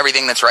toughness and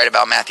everything that's right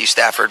about Matthew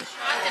Stafford.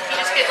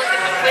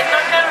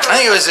 I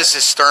think it was just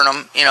his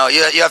sternum. You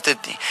have to.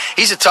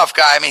 He's a tough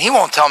guy. He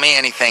won't tell me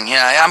anything.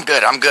 I'm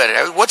good.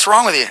 What's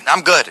wrong with you?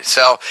 I'm good.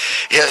 So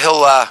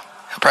he'll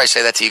probably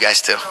say that to you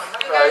guys too.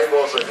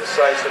 Valuable, a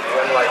decisive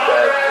win like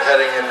that,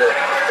 heading into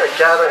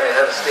gathering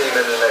ahead of steam in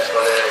the next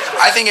one.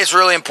 I think it's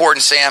really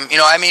important, Sam.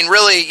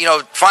 Really,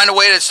 find a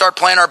way to start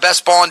playing our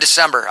best ball in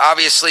December.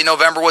 Obviously,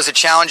 November was a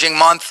challenging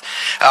month.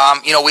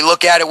 We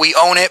look at it, we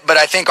own it, but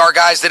I think our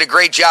guys did a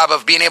great job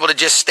of being able to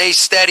just stay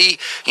steady,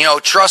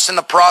 trust in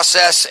the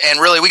process, and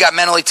really, we got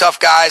mentally tough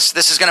guys.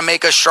 This is going to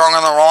make us stronger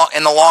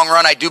in the long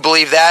run. I do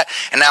believe that.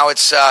 And now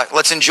it's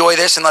let's enjoy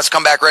this and let's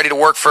come back ready to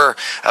work for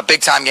a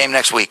big-time game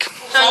next week.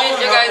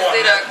 You guys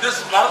did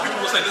a lot of people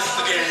will say this is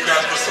the game you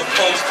guys were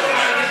supposed to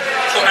win.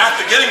 So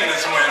after getting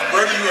this win,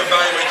 where do you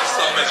evaluate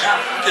yourself as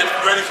you get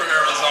ready for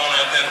Arizona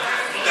and then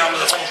down to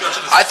the home stretch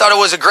of the season? I thought it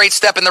was a great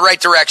step in the right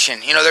direction.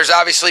 There's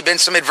obviously been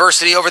some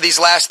adversity over these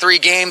last 3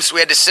 games. We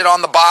had to sit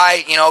on the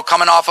bye,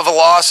 coming off of a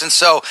loss. And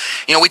so,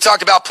 we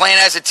talked about playing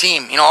as a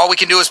team. All we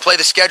can do is play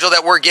the schedule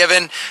that we're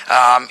given.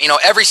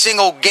 Every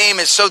single game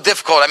is so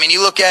difficult.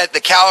 You look at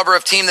the caliber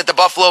of team that the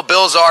Buffalo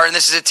Bills are, and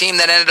this is a team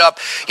that ended up,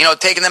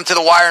 taking them to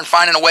the wire and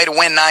finding a way to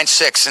win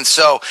 9-6. And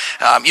so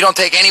you don't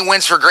take any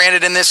wins for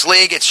granted in this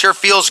league. It sure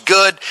feels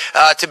good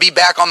to be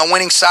back on the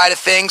winning side of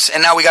things,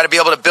 and now we got to be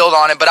able to build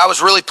on it. But I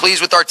was really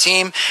pleased with our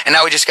team, and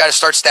now we just got to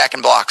start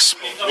stacking blocks.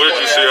 What did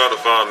you see out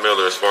of Von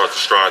Miller as far as the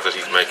strides that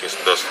he's making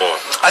thus far?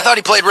 I thought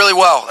he played really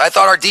well. I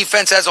thought our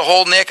defense as a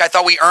whole, Nick, I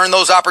thought we earned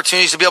those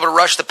opportunities to be able to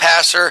rush the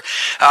passer.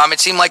 It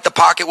seemed like the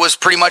pocket was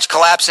pretty much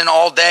collapsing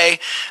all day,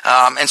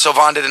 and so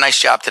Von did a nice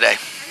job today.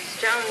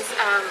 Jones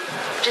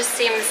just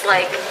seems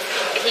like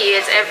he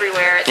is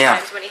everywhere at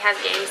times when he has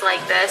games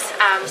like this.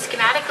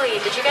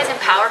 Schematically, did you guys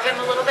empower him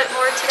a little bit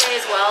more today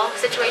as well,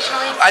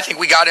 situationally? I think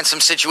we got in some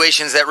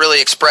situations that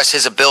really express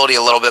his ability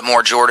a little bit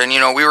more, Jordan.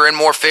 We were in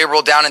more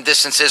favorable down and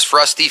distances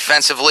for us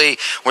defensively,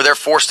 where they're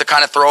forced to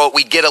kind of throw it.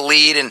 We get a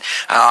lead, and,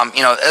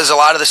 there's a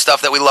lot of the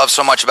stuff that we love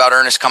so much about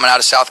Ernest coming out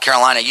of South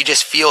Carolina. You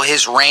just feel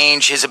his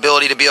range, his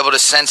ability to be able to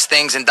sense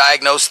things and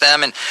diagnose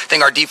them, and I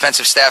think our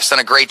defensive staff's done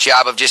a great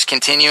job of just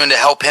continuing to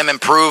help him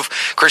improve.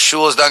 Chris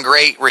Shula's done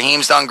great,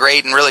 Raheem's done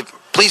great, and really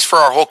pleased for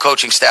our whole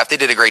coaching staff. They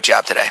did a great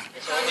job today.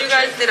 You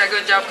guys did a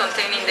good job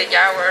containing the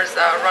Jaguars'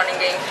 running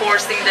game,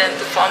 forcing them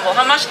to fumble.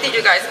 How much did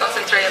you guys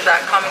concentrate on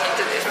that coming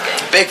into this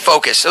game? Big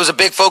focus. It was a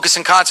big focus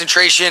and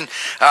concentration.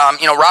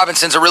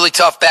 Robinson's a really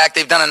tough back.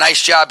 They've done a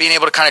nice job being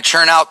able to kind of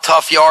churn out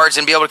tough yards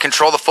and be able to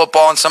control the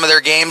football in some of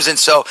their games. And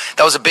so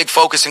that was a big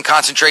focus and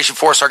concentration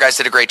for us. Our guys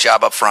did a great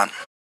job up front.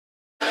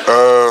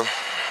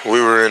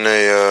 We were in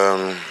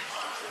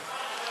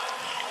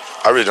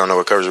I really don't know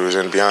what coverage we was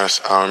in, to be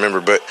honest. I don't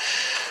remember, but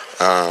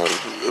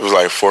it was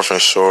like 4th and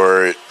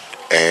short,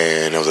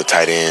 and it was a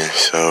tight end.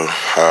 So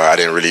I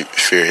didn't really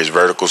fear his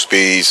vertical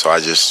speed, so I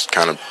just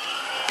kind of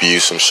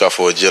used some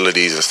shuffle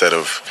agilities instead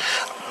of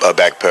a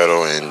back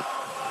pedal. And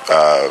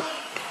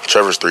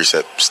Trevor's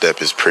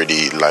 3-step is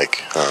pretty,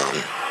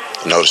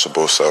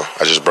 noticeable, so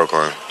I just broke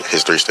on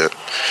his 3-step.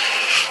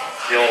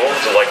 What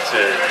was it like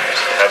to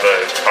have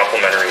a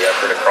complimentary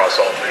effort across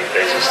all 3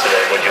 phases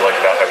today? What did you like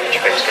about how each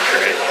phase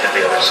contributed to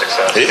the other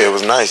success? Yeah, it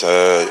was nice.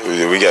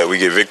 We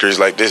get victories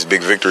like this,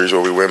 big victories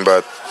where we win by,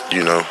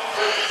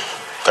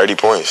 30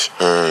 points.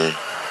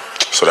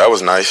 So that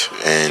was nice.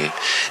 And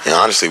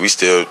honestly, we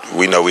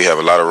know we have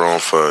a lot of room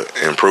for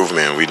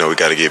improvement. We know we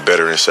got to get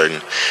better in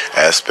certain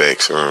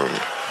aspects.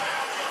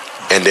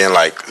 And then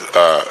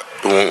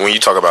when you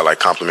talk about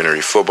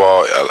complimentary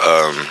football,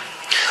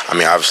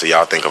 obviously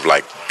y'all think of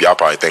y'all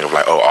probably think of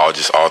like, oh,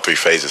 all three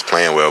phases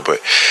playing well, but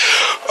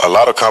a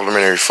lot of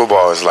complementary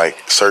football is like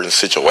certain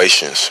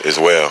situations as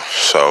well.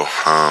 So,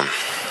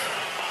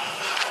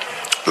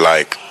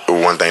 like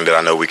one thing that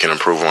I know we can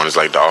improve on is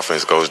like the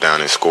offense goes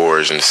down and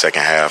scores in the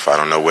second half. I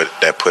don't know what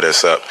that put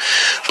us up,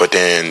 but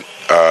then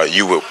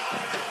you would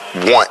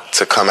want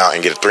to come out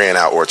and get a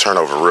 3-and-out or a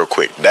turnover real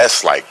quick.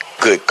 That's like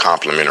good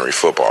complementary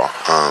football.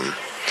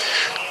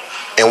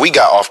 And we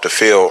got off the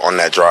field on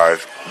that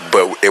drive,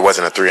 but it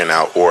wasn't a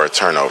 3-and-out or a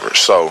turnover.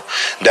 So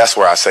that's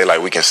where I say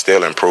like we can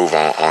still improve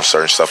on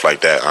certain stuff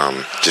like that.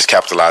 Just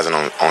capitalizing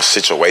on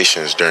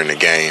situations during the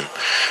game,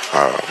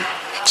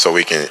 so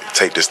we can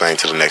take this thing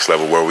to the next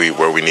level where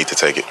we need to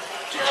take it.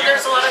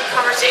 There's a lot of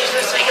conversation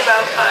this week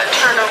about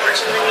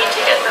turnovers and the need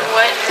to get them.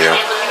 What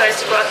enabled you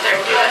guys to go out there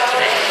and do that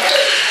today?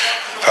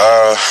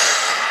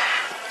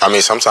 I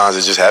mean, sometimes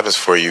it just happens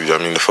for you. I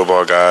mean, the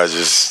football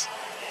guys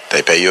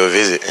they pay you a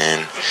visit,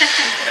 and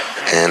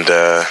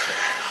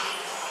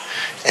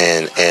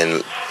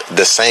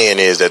the saying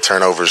is that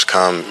turnovers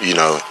come,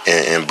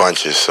 in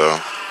bunches. So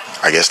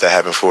I guess that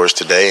happened for us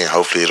today, and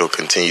hopefully it'll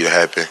continue to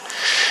happen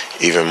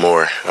even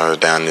more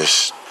down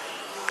the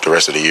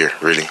rest of the year,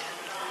 really.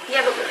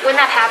 Yeah, but when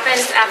that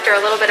happens after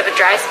a little bit of a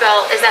dry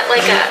spell, is that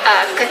like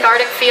a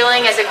cathartic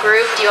feeling as a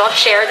group? Do you all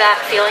share that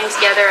feeling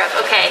together of,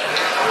 okay,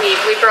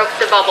 we broke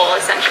the bubble,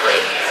 essentially?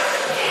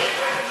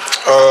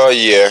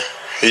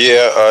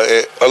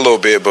 Yeah, a little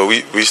bit, but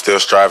we still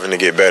striving to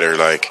get better.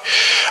 Like,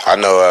 I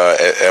know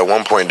at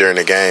one point during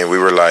the game, we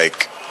were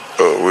like,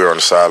 we were on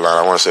the sideline.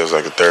 I want to say it was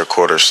like the third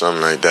quarter or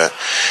something like that.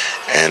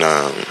 And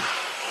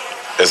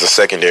as a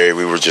secondary,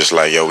 we were just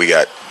like, yo, we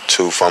got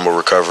 2 fumble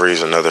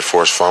recoveries, another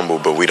forced fumble,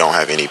 but we don't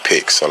have any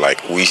picks. So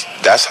like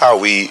that's how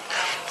we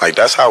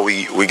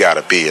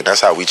gotta be, and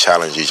that's how we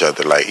challenge each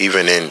other. Like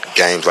even in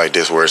games like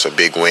this where it's a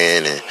big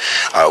win, and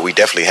we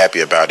definitely happy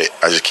about it.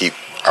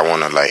 I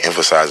want to like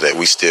emphasize that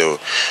we still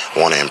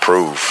want to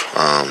improve,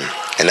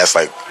 and that's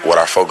like what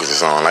our focus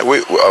is on. Like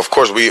of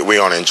course we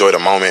want to enjoy the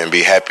moment and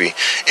be happy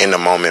in the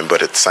moment,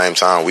 but at the same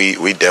time we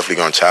definitely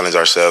gonna challenge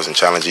ourselves and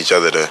challenge each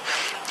other to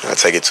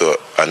take it to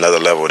another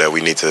level that we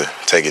need to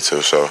take it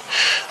to. So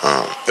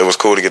it was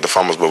cool to get the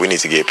fumbles, but we need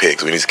to get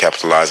picks. We need to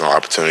capitalize on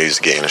opportunities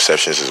to get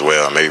interceptions as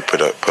well, and maybe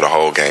put a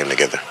whole game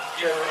together.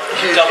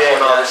 Huge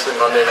game, obviously,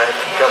 Monday night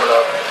coming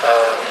up.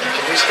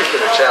 Can you speak to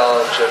the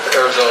challenge of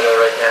Arizona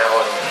right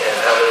now and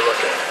how they're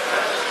looking?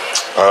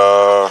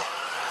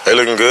 They're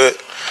looking good.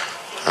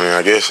 I mean,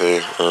 I guess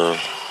I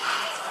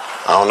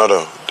don't know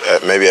though.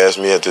 Maybe ask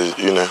me at the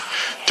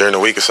during the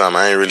week or something.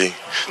 I ain't really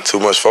too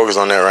much focused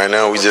on that right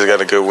now. We just got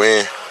a good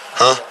win,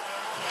 huh?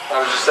 I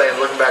was just saying,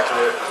 looking back to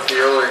the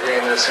earlier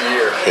game this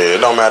year. Yeah,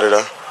 it don't matter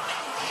though.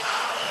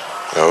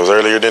 It was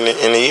earlier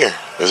in the year.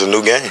 It's a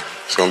new game.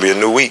 It's gonna be a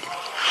new week.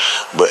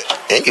 But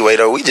anyway,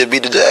 though, we just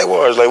beat the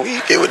Jaguars. Like,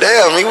 we give a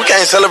damn. I mean, we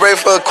can't celebrate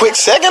for a quick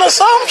second or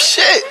something.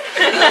 Shit.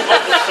 One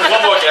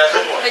more, guys.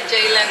 Hey,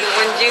 Jalen,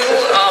 when you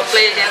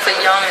play against a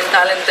young and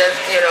talented,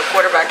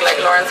 quarterback like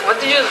Lawrence,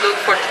 what do you look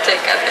for to take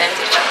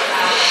advantage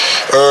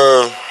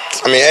of?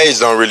 I mean, age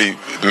don't really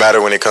matter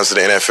when it comes to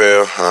the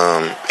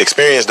NFL.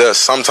 Experience does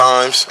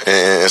sometimes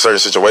in certain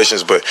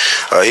situations, but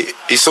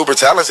he's super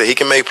talented. He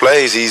can make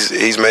plays.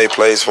 He's made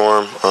plays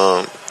for him,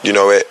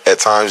 at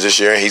times this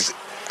year, and he's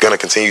going to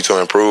continue to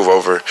improve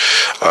over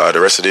the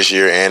rest of this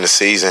year and the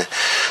season.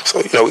 So,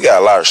 we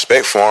got a lot of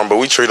respect for him, but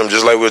we treat him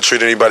just like we'll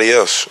treat anybody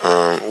else.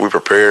 We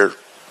prepared,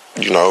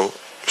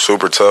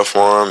 super tough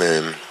for him,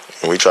 and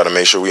we try to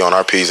make sure we on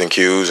our P's and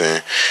Q's.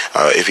 And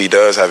if he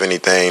does have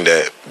anything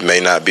that may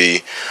not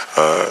be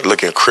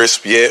looking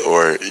crisp yet,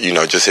 or,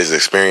 just his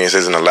experience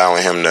isn't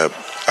allowing him to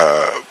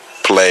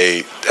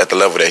play at the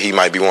level that he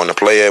might be wanting to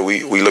play at,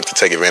 we look to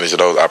take advantage of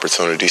those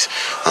opportunities.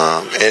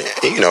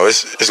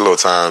 It's little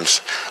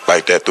times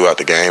like that throughout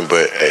the game,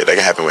 but they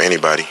can happen with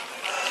anybody.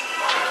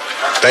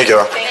 Thank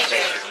y'all.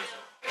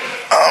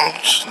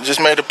 Just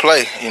made a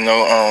play,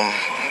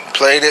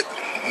 played it,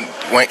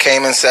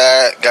 came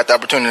inside, got the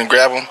opportunity to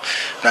grab him,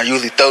 and I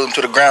usually throw them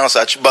to the ground, so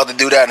I was about to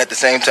do that, and at the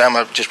same time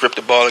I just ripped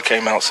the ball, it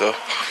came out, so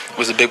it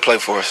was a big play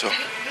for us. So.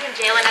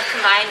 Jalen had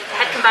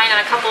combined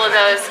on a couple of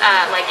those,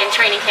 like in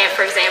training camp,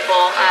 for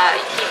example.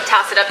 He'd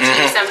toss it up to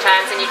you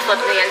sometimes, and you'd flip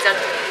in the end zone.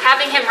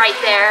 Having him right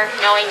there,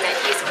 knowing that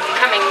he's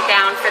coming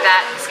down for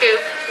that scoop,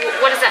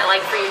 what is that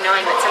like for you,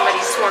 knowing that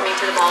somebody's swarming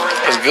to the ball like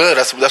that? It's good.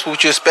 That's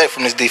what you expect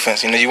from this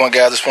defense. You want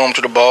guys to swarm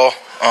to the ball.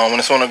 When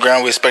it's on the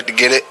ground, we expect to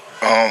get it,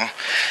 and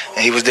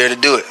he was there to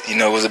do it. It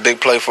was a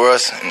big play for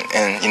us,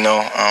 and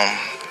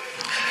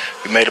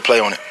we made a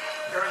play on it.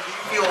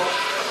 Do you feel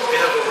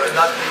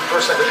not the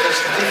person, but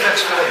does the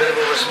defense feel a bit of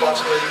a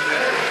responsibility?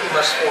 You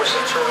must force a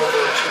turnover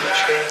to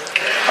each game.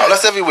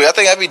 That's every week. I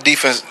think every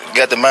defense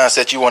got the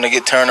mindset you want to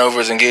get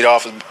turnovers and get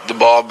off the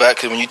ball back.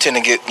 Because when you tend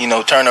to get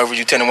turnovers,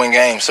 you tend to win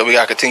games. So we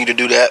got to continue to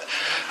do that.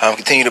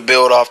 Continue to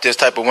build off this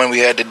type of win we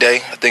had today.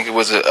 I think it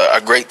was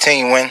a great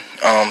team win.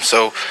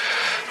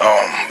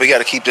 We got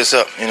to keep this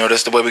up.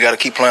 That's the way we got to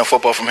keep playing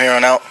football from here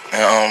on out.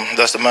 And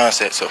that's the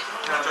mindset. So.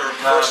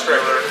 After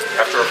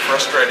a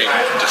frustrating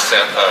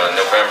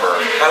November,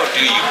 how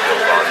do you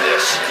build on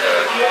this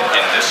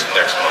in this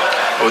next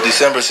month? Well,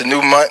 December is a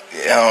new month.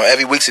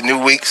 Every week's a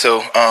new week, so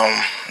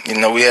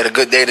we had a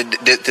good day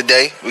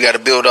today. We got to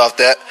build off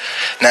that,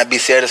 not be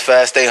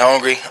satisfied, stay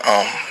hungry.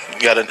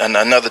 We got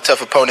another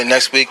tough opponent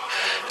next week,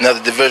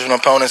 another divisional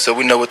opponent, so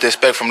we know what to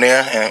expect from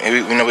there,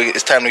 and we know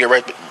it's time to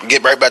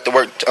get right back to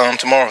work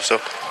tomorrow. So.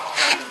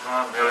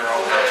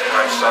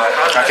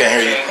 I can't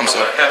hear you. I'm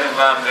sorry. Having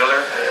Von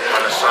Miller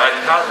on the side,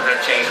 how does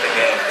that change the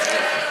game?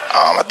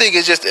 I think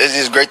it's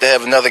just great to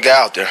have another guy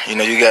out there.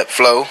 You got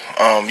Flo,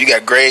 you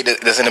got Gray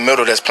that's in the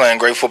middle that's playing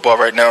great football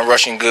right now,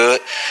 rushing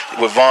good,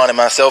 with Vaughn and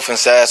myself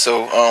inside.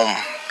 So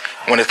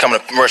when it's coming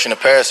to rushing the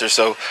passer,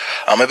 so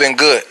it's been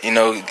good.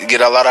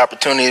 Get a lot of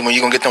opportunities when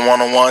you're gonna get them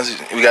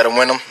one-on-ones. We got to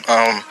win them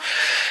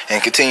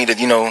and continue to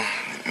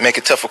make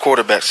it tough for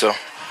quarterbacks. So.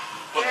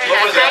 What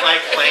was that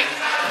like playing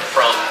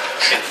from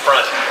in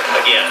front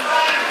again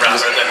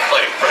rather than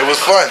playing from It was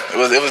fun.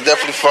 It was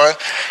definitely fun.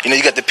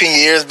 You got to pin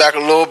your ears back a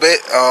little bit.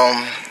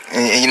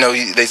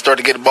 And they start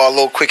to get the ball a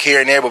little quick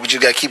here and there, but we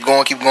just got to keep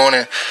going,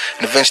 and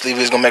eventually we're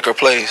just gonna make our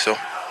plays. So.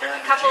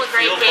 A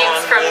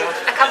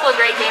couple of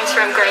great games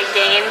from Greg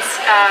Gaines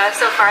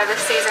so far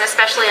this season,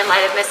 especially in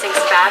light of missing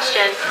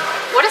Sebastian.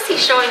 What is he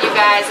showing you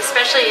guys,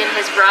 especially in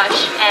his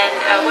rush?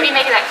 And what do you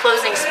make of that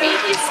closing speed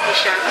he's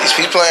shown?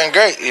 He's playing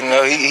great.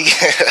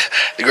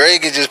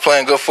 Greg is just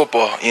playing good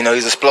football.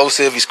 He's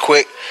explosive. He's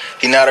quick.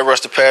 He know how to rush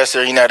the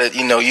passer. He know how to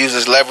use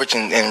his leverage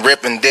and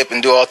rip and dip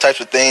and do all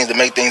types of things to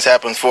make things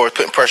happen for us,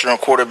 putting pressure on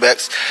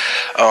quarterbacks.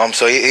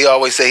 So he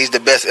always say he's the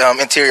best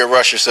interior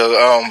rusher. So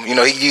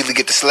he usually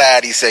get the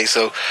slide. He say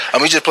so.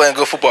 He's just playing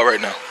good football right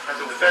now.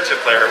 As a defensive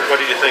player, what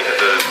do you think of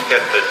the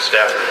hit that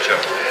Stafford took?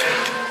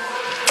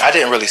 I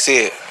didn't really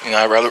see it.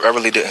 I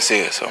really didn't see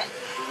it. So. The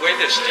way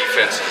this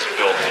defense is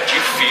built, did you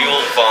feel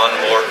Von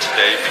more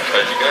today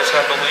because you guys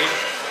have the lead?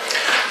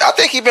 I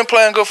think he's been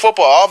playing good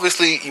football.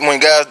 Obviously, when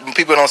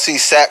people don't see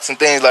sacks and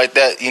things like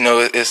that,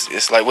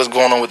 it's like what's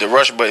going on with the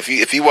rush. But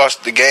if you watch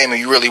the game and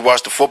you really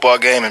watch the football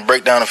game and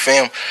break down the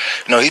film,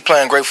 he's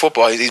playing great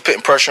football. He's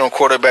putting pressure on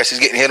quarterbacks. He's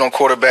getting hit on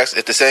quarterbacks.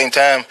 At the same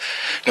time,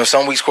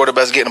 some weeks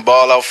quarterbacks getting the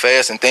ball out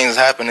fast and things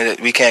happen that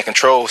we can't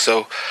control.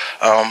 So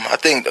I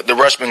think the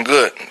rush been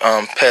good.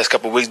 Past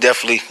couple of weeks,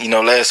 definitely.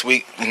 Last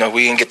week, we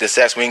didn't get the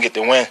sacks, we didn't get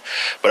the win.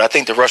 But I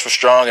think the rush was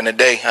strong, and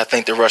today I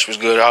think the rush was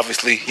good.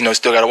 Obviously,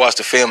 still got to watch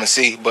the film and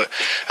see. But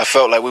I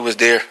felt like we was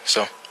there,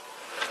 so.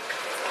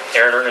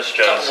 Aaron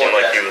Ernest-Jones seemed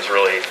like he was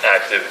really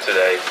active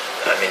today.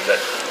 I mean,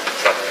 that's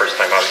not the first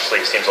time,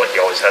 obviously. It seems like he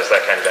always has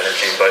that kind of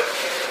energy. But,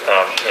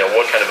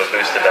 what kind of a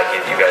boost did that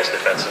give you guys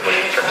defensively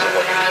in terms of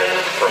what he was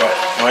able to provide?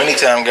 Well,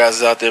 anytime guys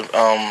is out there,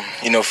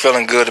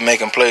 feeling good and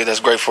making plays,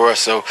 that's great for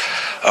us. So,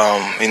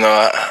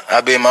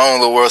 I be in my own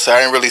little world, so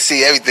I didn't really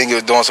see everything he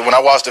was doing. So when I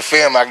watched the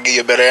film, I can give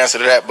you a better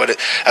answer to that. But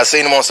I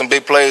seen him on some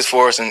big plays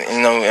for us, and,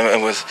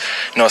 and was,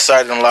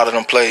 excited on a lot of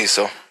them plays,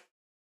 so.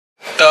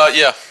 Was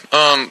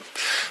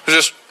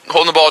just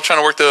holding the ball, trying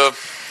to work the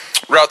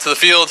route to the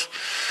field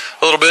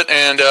a little bit,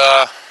 and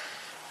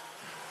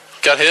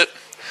got hit.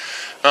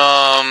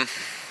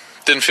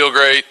 Didn't feel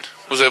great.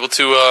 Was able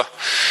to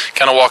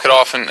kind of walk it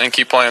off and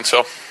keep playing.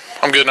 So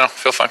I'm good now.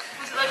 Feel fine.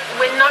 Was it like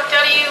wind knocked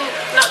out of you,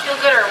 not feel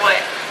good, or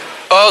what?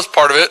 That was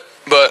part of it,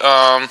 but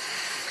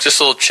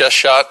just a little chest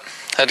shot.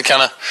 Had to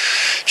kind of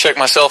check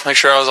myself, make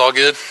sure I was all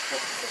good.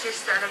 Is your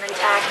sternum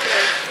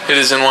intact? It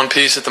is in one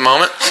piece at the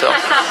moment. So.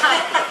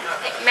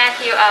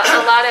 Matthew,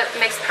 a lot of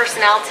mixed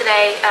personnel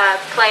today,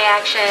 play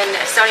action,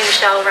 Sony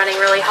Michel running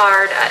really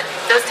hard.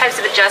 Those types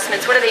of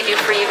adjustments, what do they do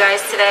for you guys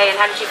today, and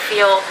how did you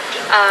feel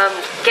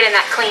getting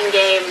that clean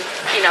game,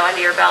 under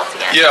your belt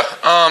again? Yeah,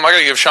 I got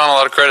to give Sean a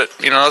lot of credit.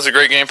 That was a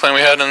great game plan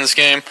we had in this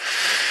game.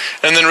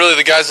 And then really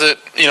the guys that,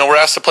 were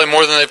asked to play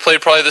more than they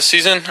played probably this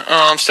season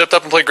stepped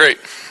up and played great.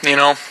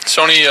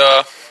 Sony,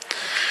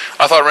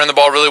 I thought ran the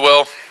ball really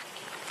well.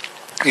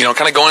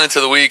 Kind of going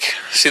into the week,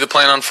 see the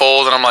plan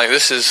unfold, and I'm like,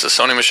 this is a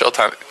Sony Michel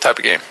type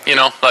of game.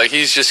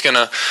 He's just going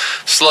to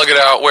slug it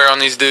out, wear on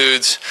these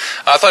dudes.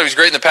 I thought he was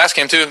great in the pass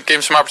game, too. Gave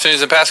him some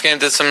opportunities in the pass game,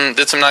 did some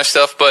nice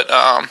stuff. But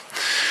I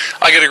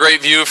get a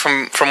great view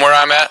from where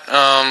I'm at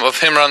of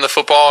him running the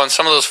football, and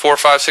some of those 4,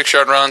 5,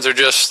 6-yard runs are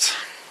just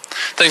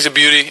things of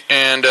beauty.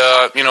 And,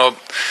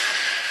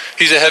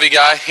 he's a heavy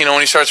guy. When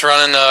he starts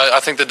running,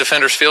 I think the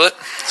defenders feel it.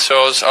 So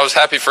I was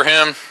happy for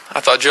him. I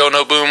thought Joe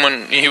Noteboom,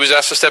 when he was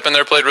asked to step in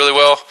there, played really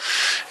well.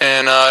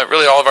 And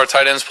really all of our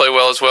tight ends play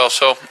well as well.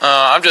 So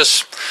I'm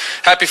just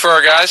happy for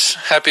our guys,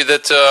 happy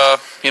that,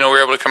 we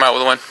were able to come out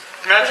with a win.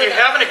 Matthew,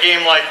 having a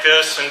game like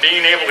this and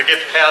being able to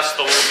get past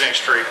the losing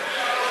streak,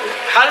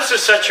 how does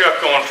this set you up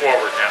going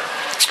forward now?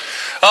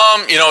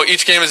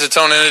 Each game is its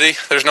own entity.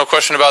 There's no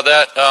question about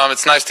that.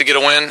 It's nice to get a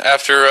win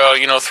after,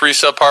 3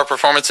 subpar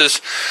performances.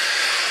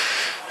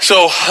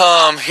 So,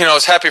 I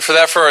was happy for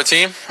that for our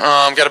team.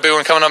 Got a big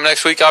one coming up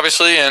next week,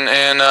 obviously,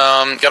 and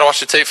got to watch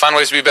the tape, find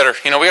ways to be better.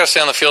 We got to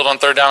stay on the field on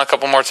third down a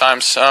couple more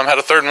times. Had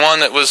a 3rd and 1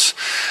 that was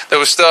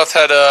stuffed.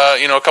 Had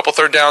a couple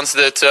third downs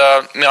that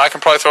I can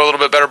probably throw a little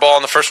bit better ball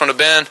on the first one to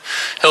Ben.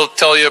 He'll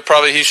tell you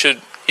probably he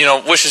should.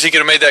 Wishes he could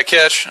have made that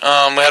catch.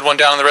 We had one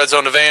down in the red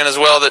zone to Van as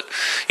well. That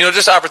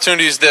just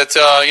opportunities that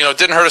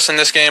didn't hurt us in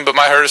this game, but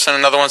might hurt us in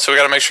another one. So we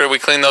got to make sure we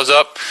clean those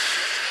up.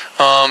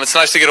 It's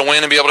nice to get a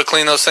win and be able to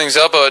clean those things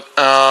up, but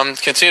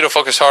continue to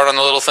focus hard on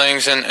the little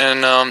things,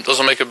 and those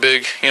will make a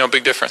big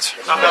difference.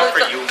 How about for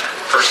you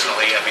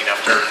personally? I mean,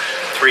 after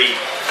 3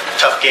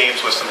 tough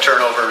games with some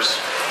turnovers,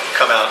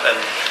 come out and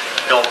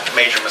no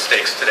major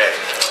mistakes today.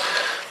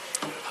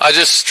 I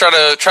just try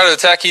to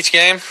attack each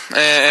game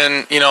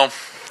and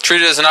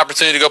treat it as an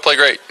opportunity to go play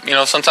great.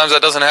 Sometimes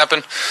that doesn't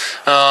happen.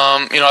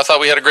 I thought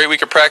we had a great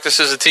week of practice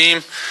as a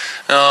team.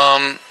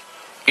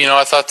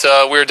 I thought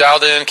we were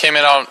dialed in, came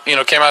out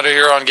of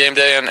here on game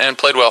day and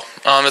played well.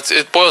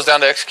 It boils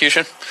down to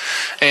execution,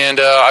 and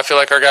I feel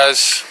like our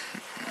guys,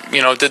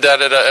 did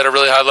that at a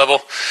really high level.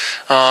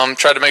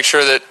 Tried to make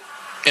sure that,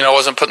 I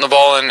wasn't putting the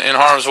ball in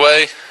harm's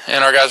way,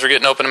 and our guys were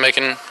getting open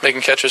and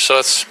making catches. So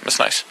it's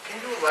nice.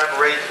 Can you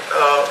elaborate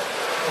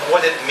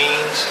what it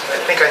means? I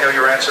think I know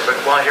your answer, but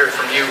I want to hear it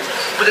from you.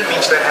 What it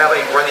means to have a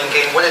running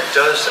game, what it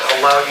does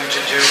allow you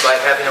to do by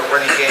having a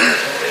running game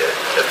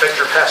affect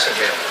your passing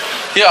game?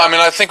 Yeah,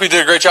 I think we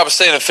did a great job of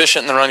staying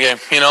efficient in the run game,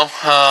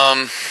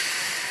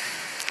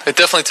 It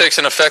definitely takes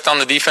an effect on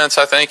the defense,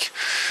 I think.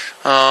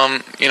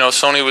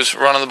 Sony was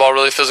running the ball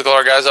really physical.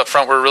 Our guys up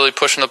front were really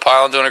pushing the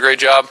pile and doing a great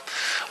job.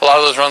 A lot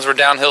of those runs were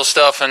downhill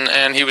stuff,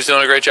 and he was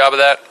doing a great job of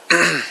that.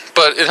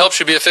 But it helps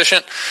you be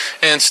efficient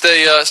and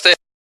stay ahead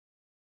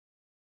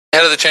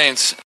of the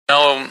chains.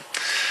 Would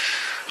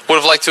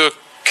have liked to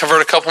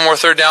convert a couple more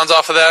third downs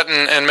off of that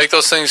and make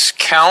those things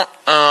count.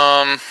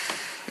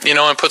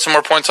 And put some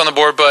more points on the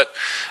board. But,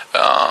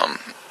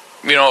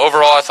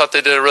 overall, I thought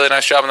they did a really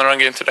nice job in the run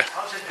game today.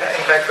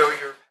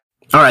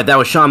 All right, that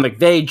was Sean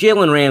McVay,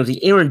 Jalen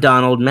Ramsey, Aaron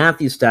Donald,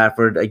 Matthew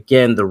Stafford.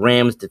 Again, the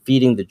Rams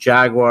defeating the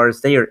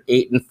Jaguars. They are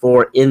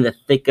 8-4 in the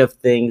thick of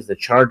things. The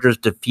Chargers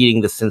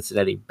defeating the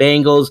Cincinnati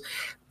Bengals.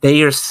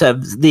 They are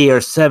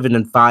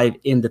 7-5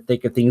 in the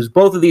thick of things.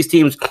 Both of these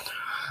teams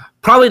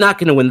probably not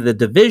going to win the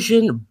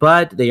division,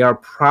 but they are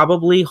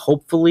probably,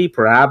 hopefully,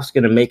 perhaps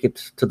going to make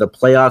it to the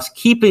playoffs,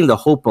 keeping the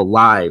hope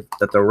alive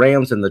that the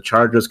Rams and the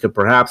Chargers could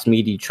perhaps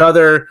meet each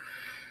other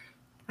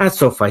at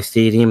SoFi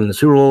Stadium in the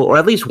Super Bowl, or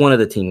at least one of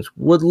the teams.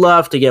 Would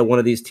love to get one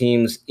of these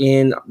teams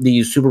in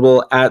the Super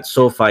Bowl at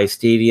SoFi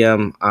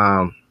Stadium,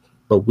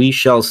 but we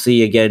shall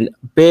see. Again,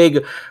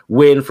 big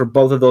win for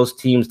both of those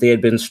teams. They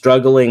had been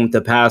struggling the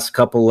past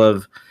couple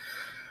of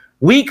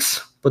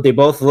weeks, but they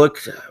both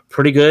looked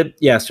pretty good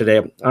yesterday.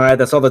 All right,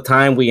 that's all the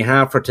time we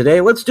have for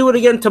today. Let's do it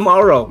again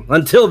tomorrow.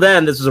 Until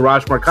then, this is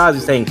Arash Markazi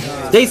saying,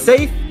 stay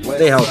safe,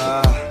 stay healthy.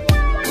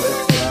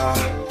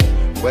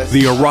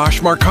 The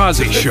Arash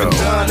Markazi Show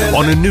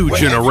on a new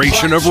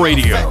generation of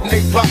radio.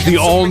 The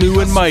all-new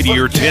and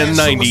mightier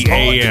 1090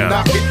 AM.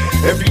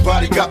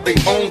 Everybody got their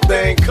own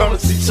thing,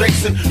 currency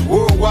chasing.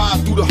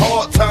 Worldwide through the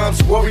hard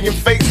times, worrying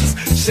faces.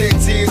 Shed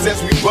tears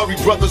as we bury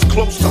brothers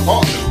close to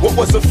heart. What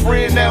was a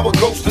friend, now a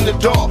ghost in the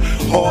dark.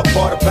 Hard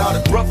part about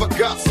it, brother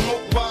got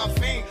smoked by a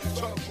fiend.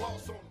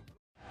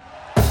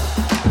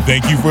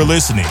 Thank you for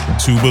listening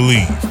to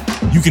Believe.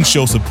 You can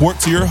show support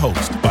to your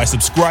host by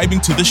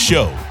subscribing to the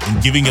show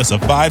and giving us a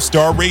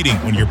 5-star rating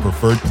on your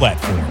preferred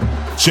platform.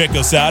 Check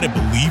us out at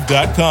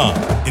Believe.com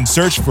and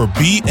search for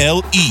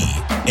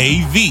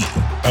BLEAV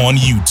on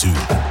YouTube.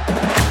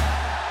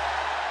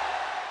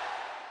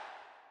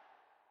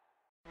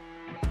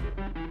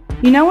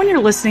 When you're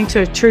listening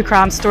to a true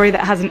crime story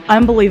that has an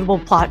unbelievable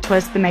plot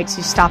twist that makes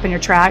you stop in your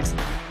tracks?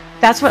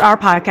 That's what our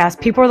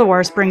podcast, People Are the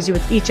Worst, brings you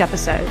with each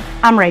episode.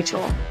 I'm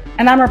Rachel.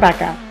 And I'm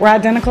Rebecca. We're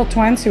identical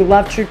twins who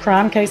love true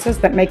crime cases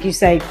that make you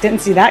say,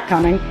 didn't see that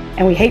coming,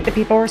 and we hate the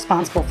people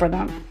responsible for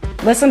them.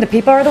 Listen to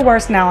People Are the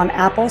Worst now on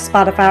Apple,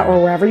 Spotify,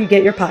 or wherever you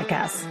get your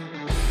podcasts.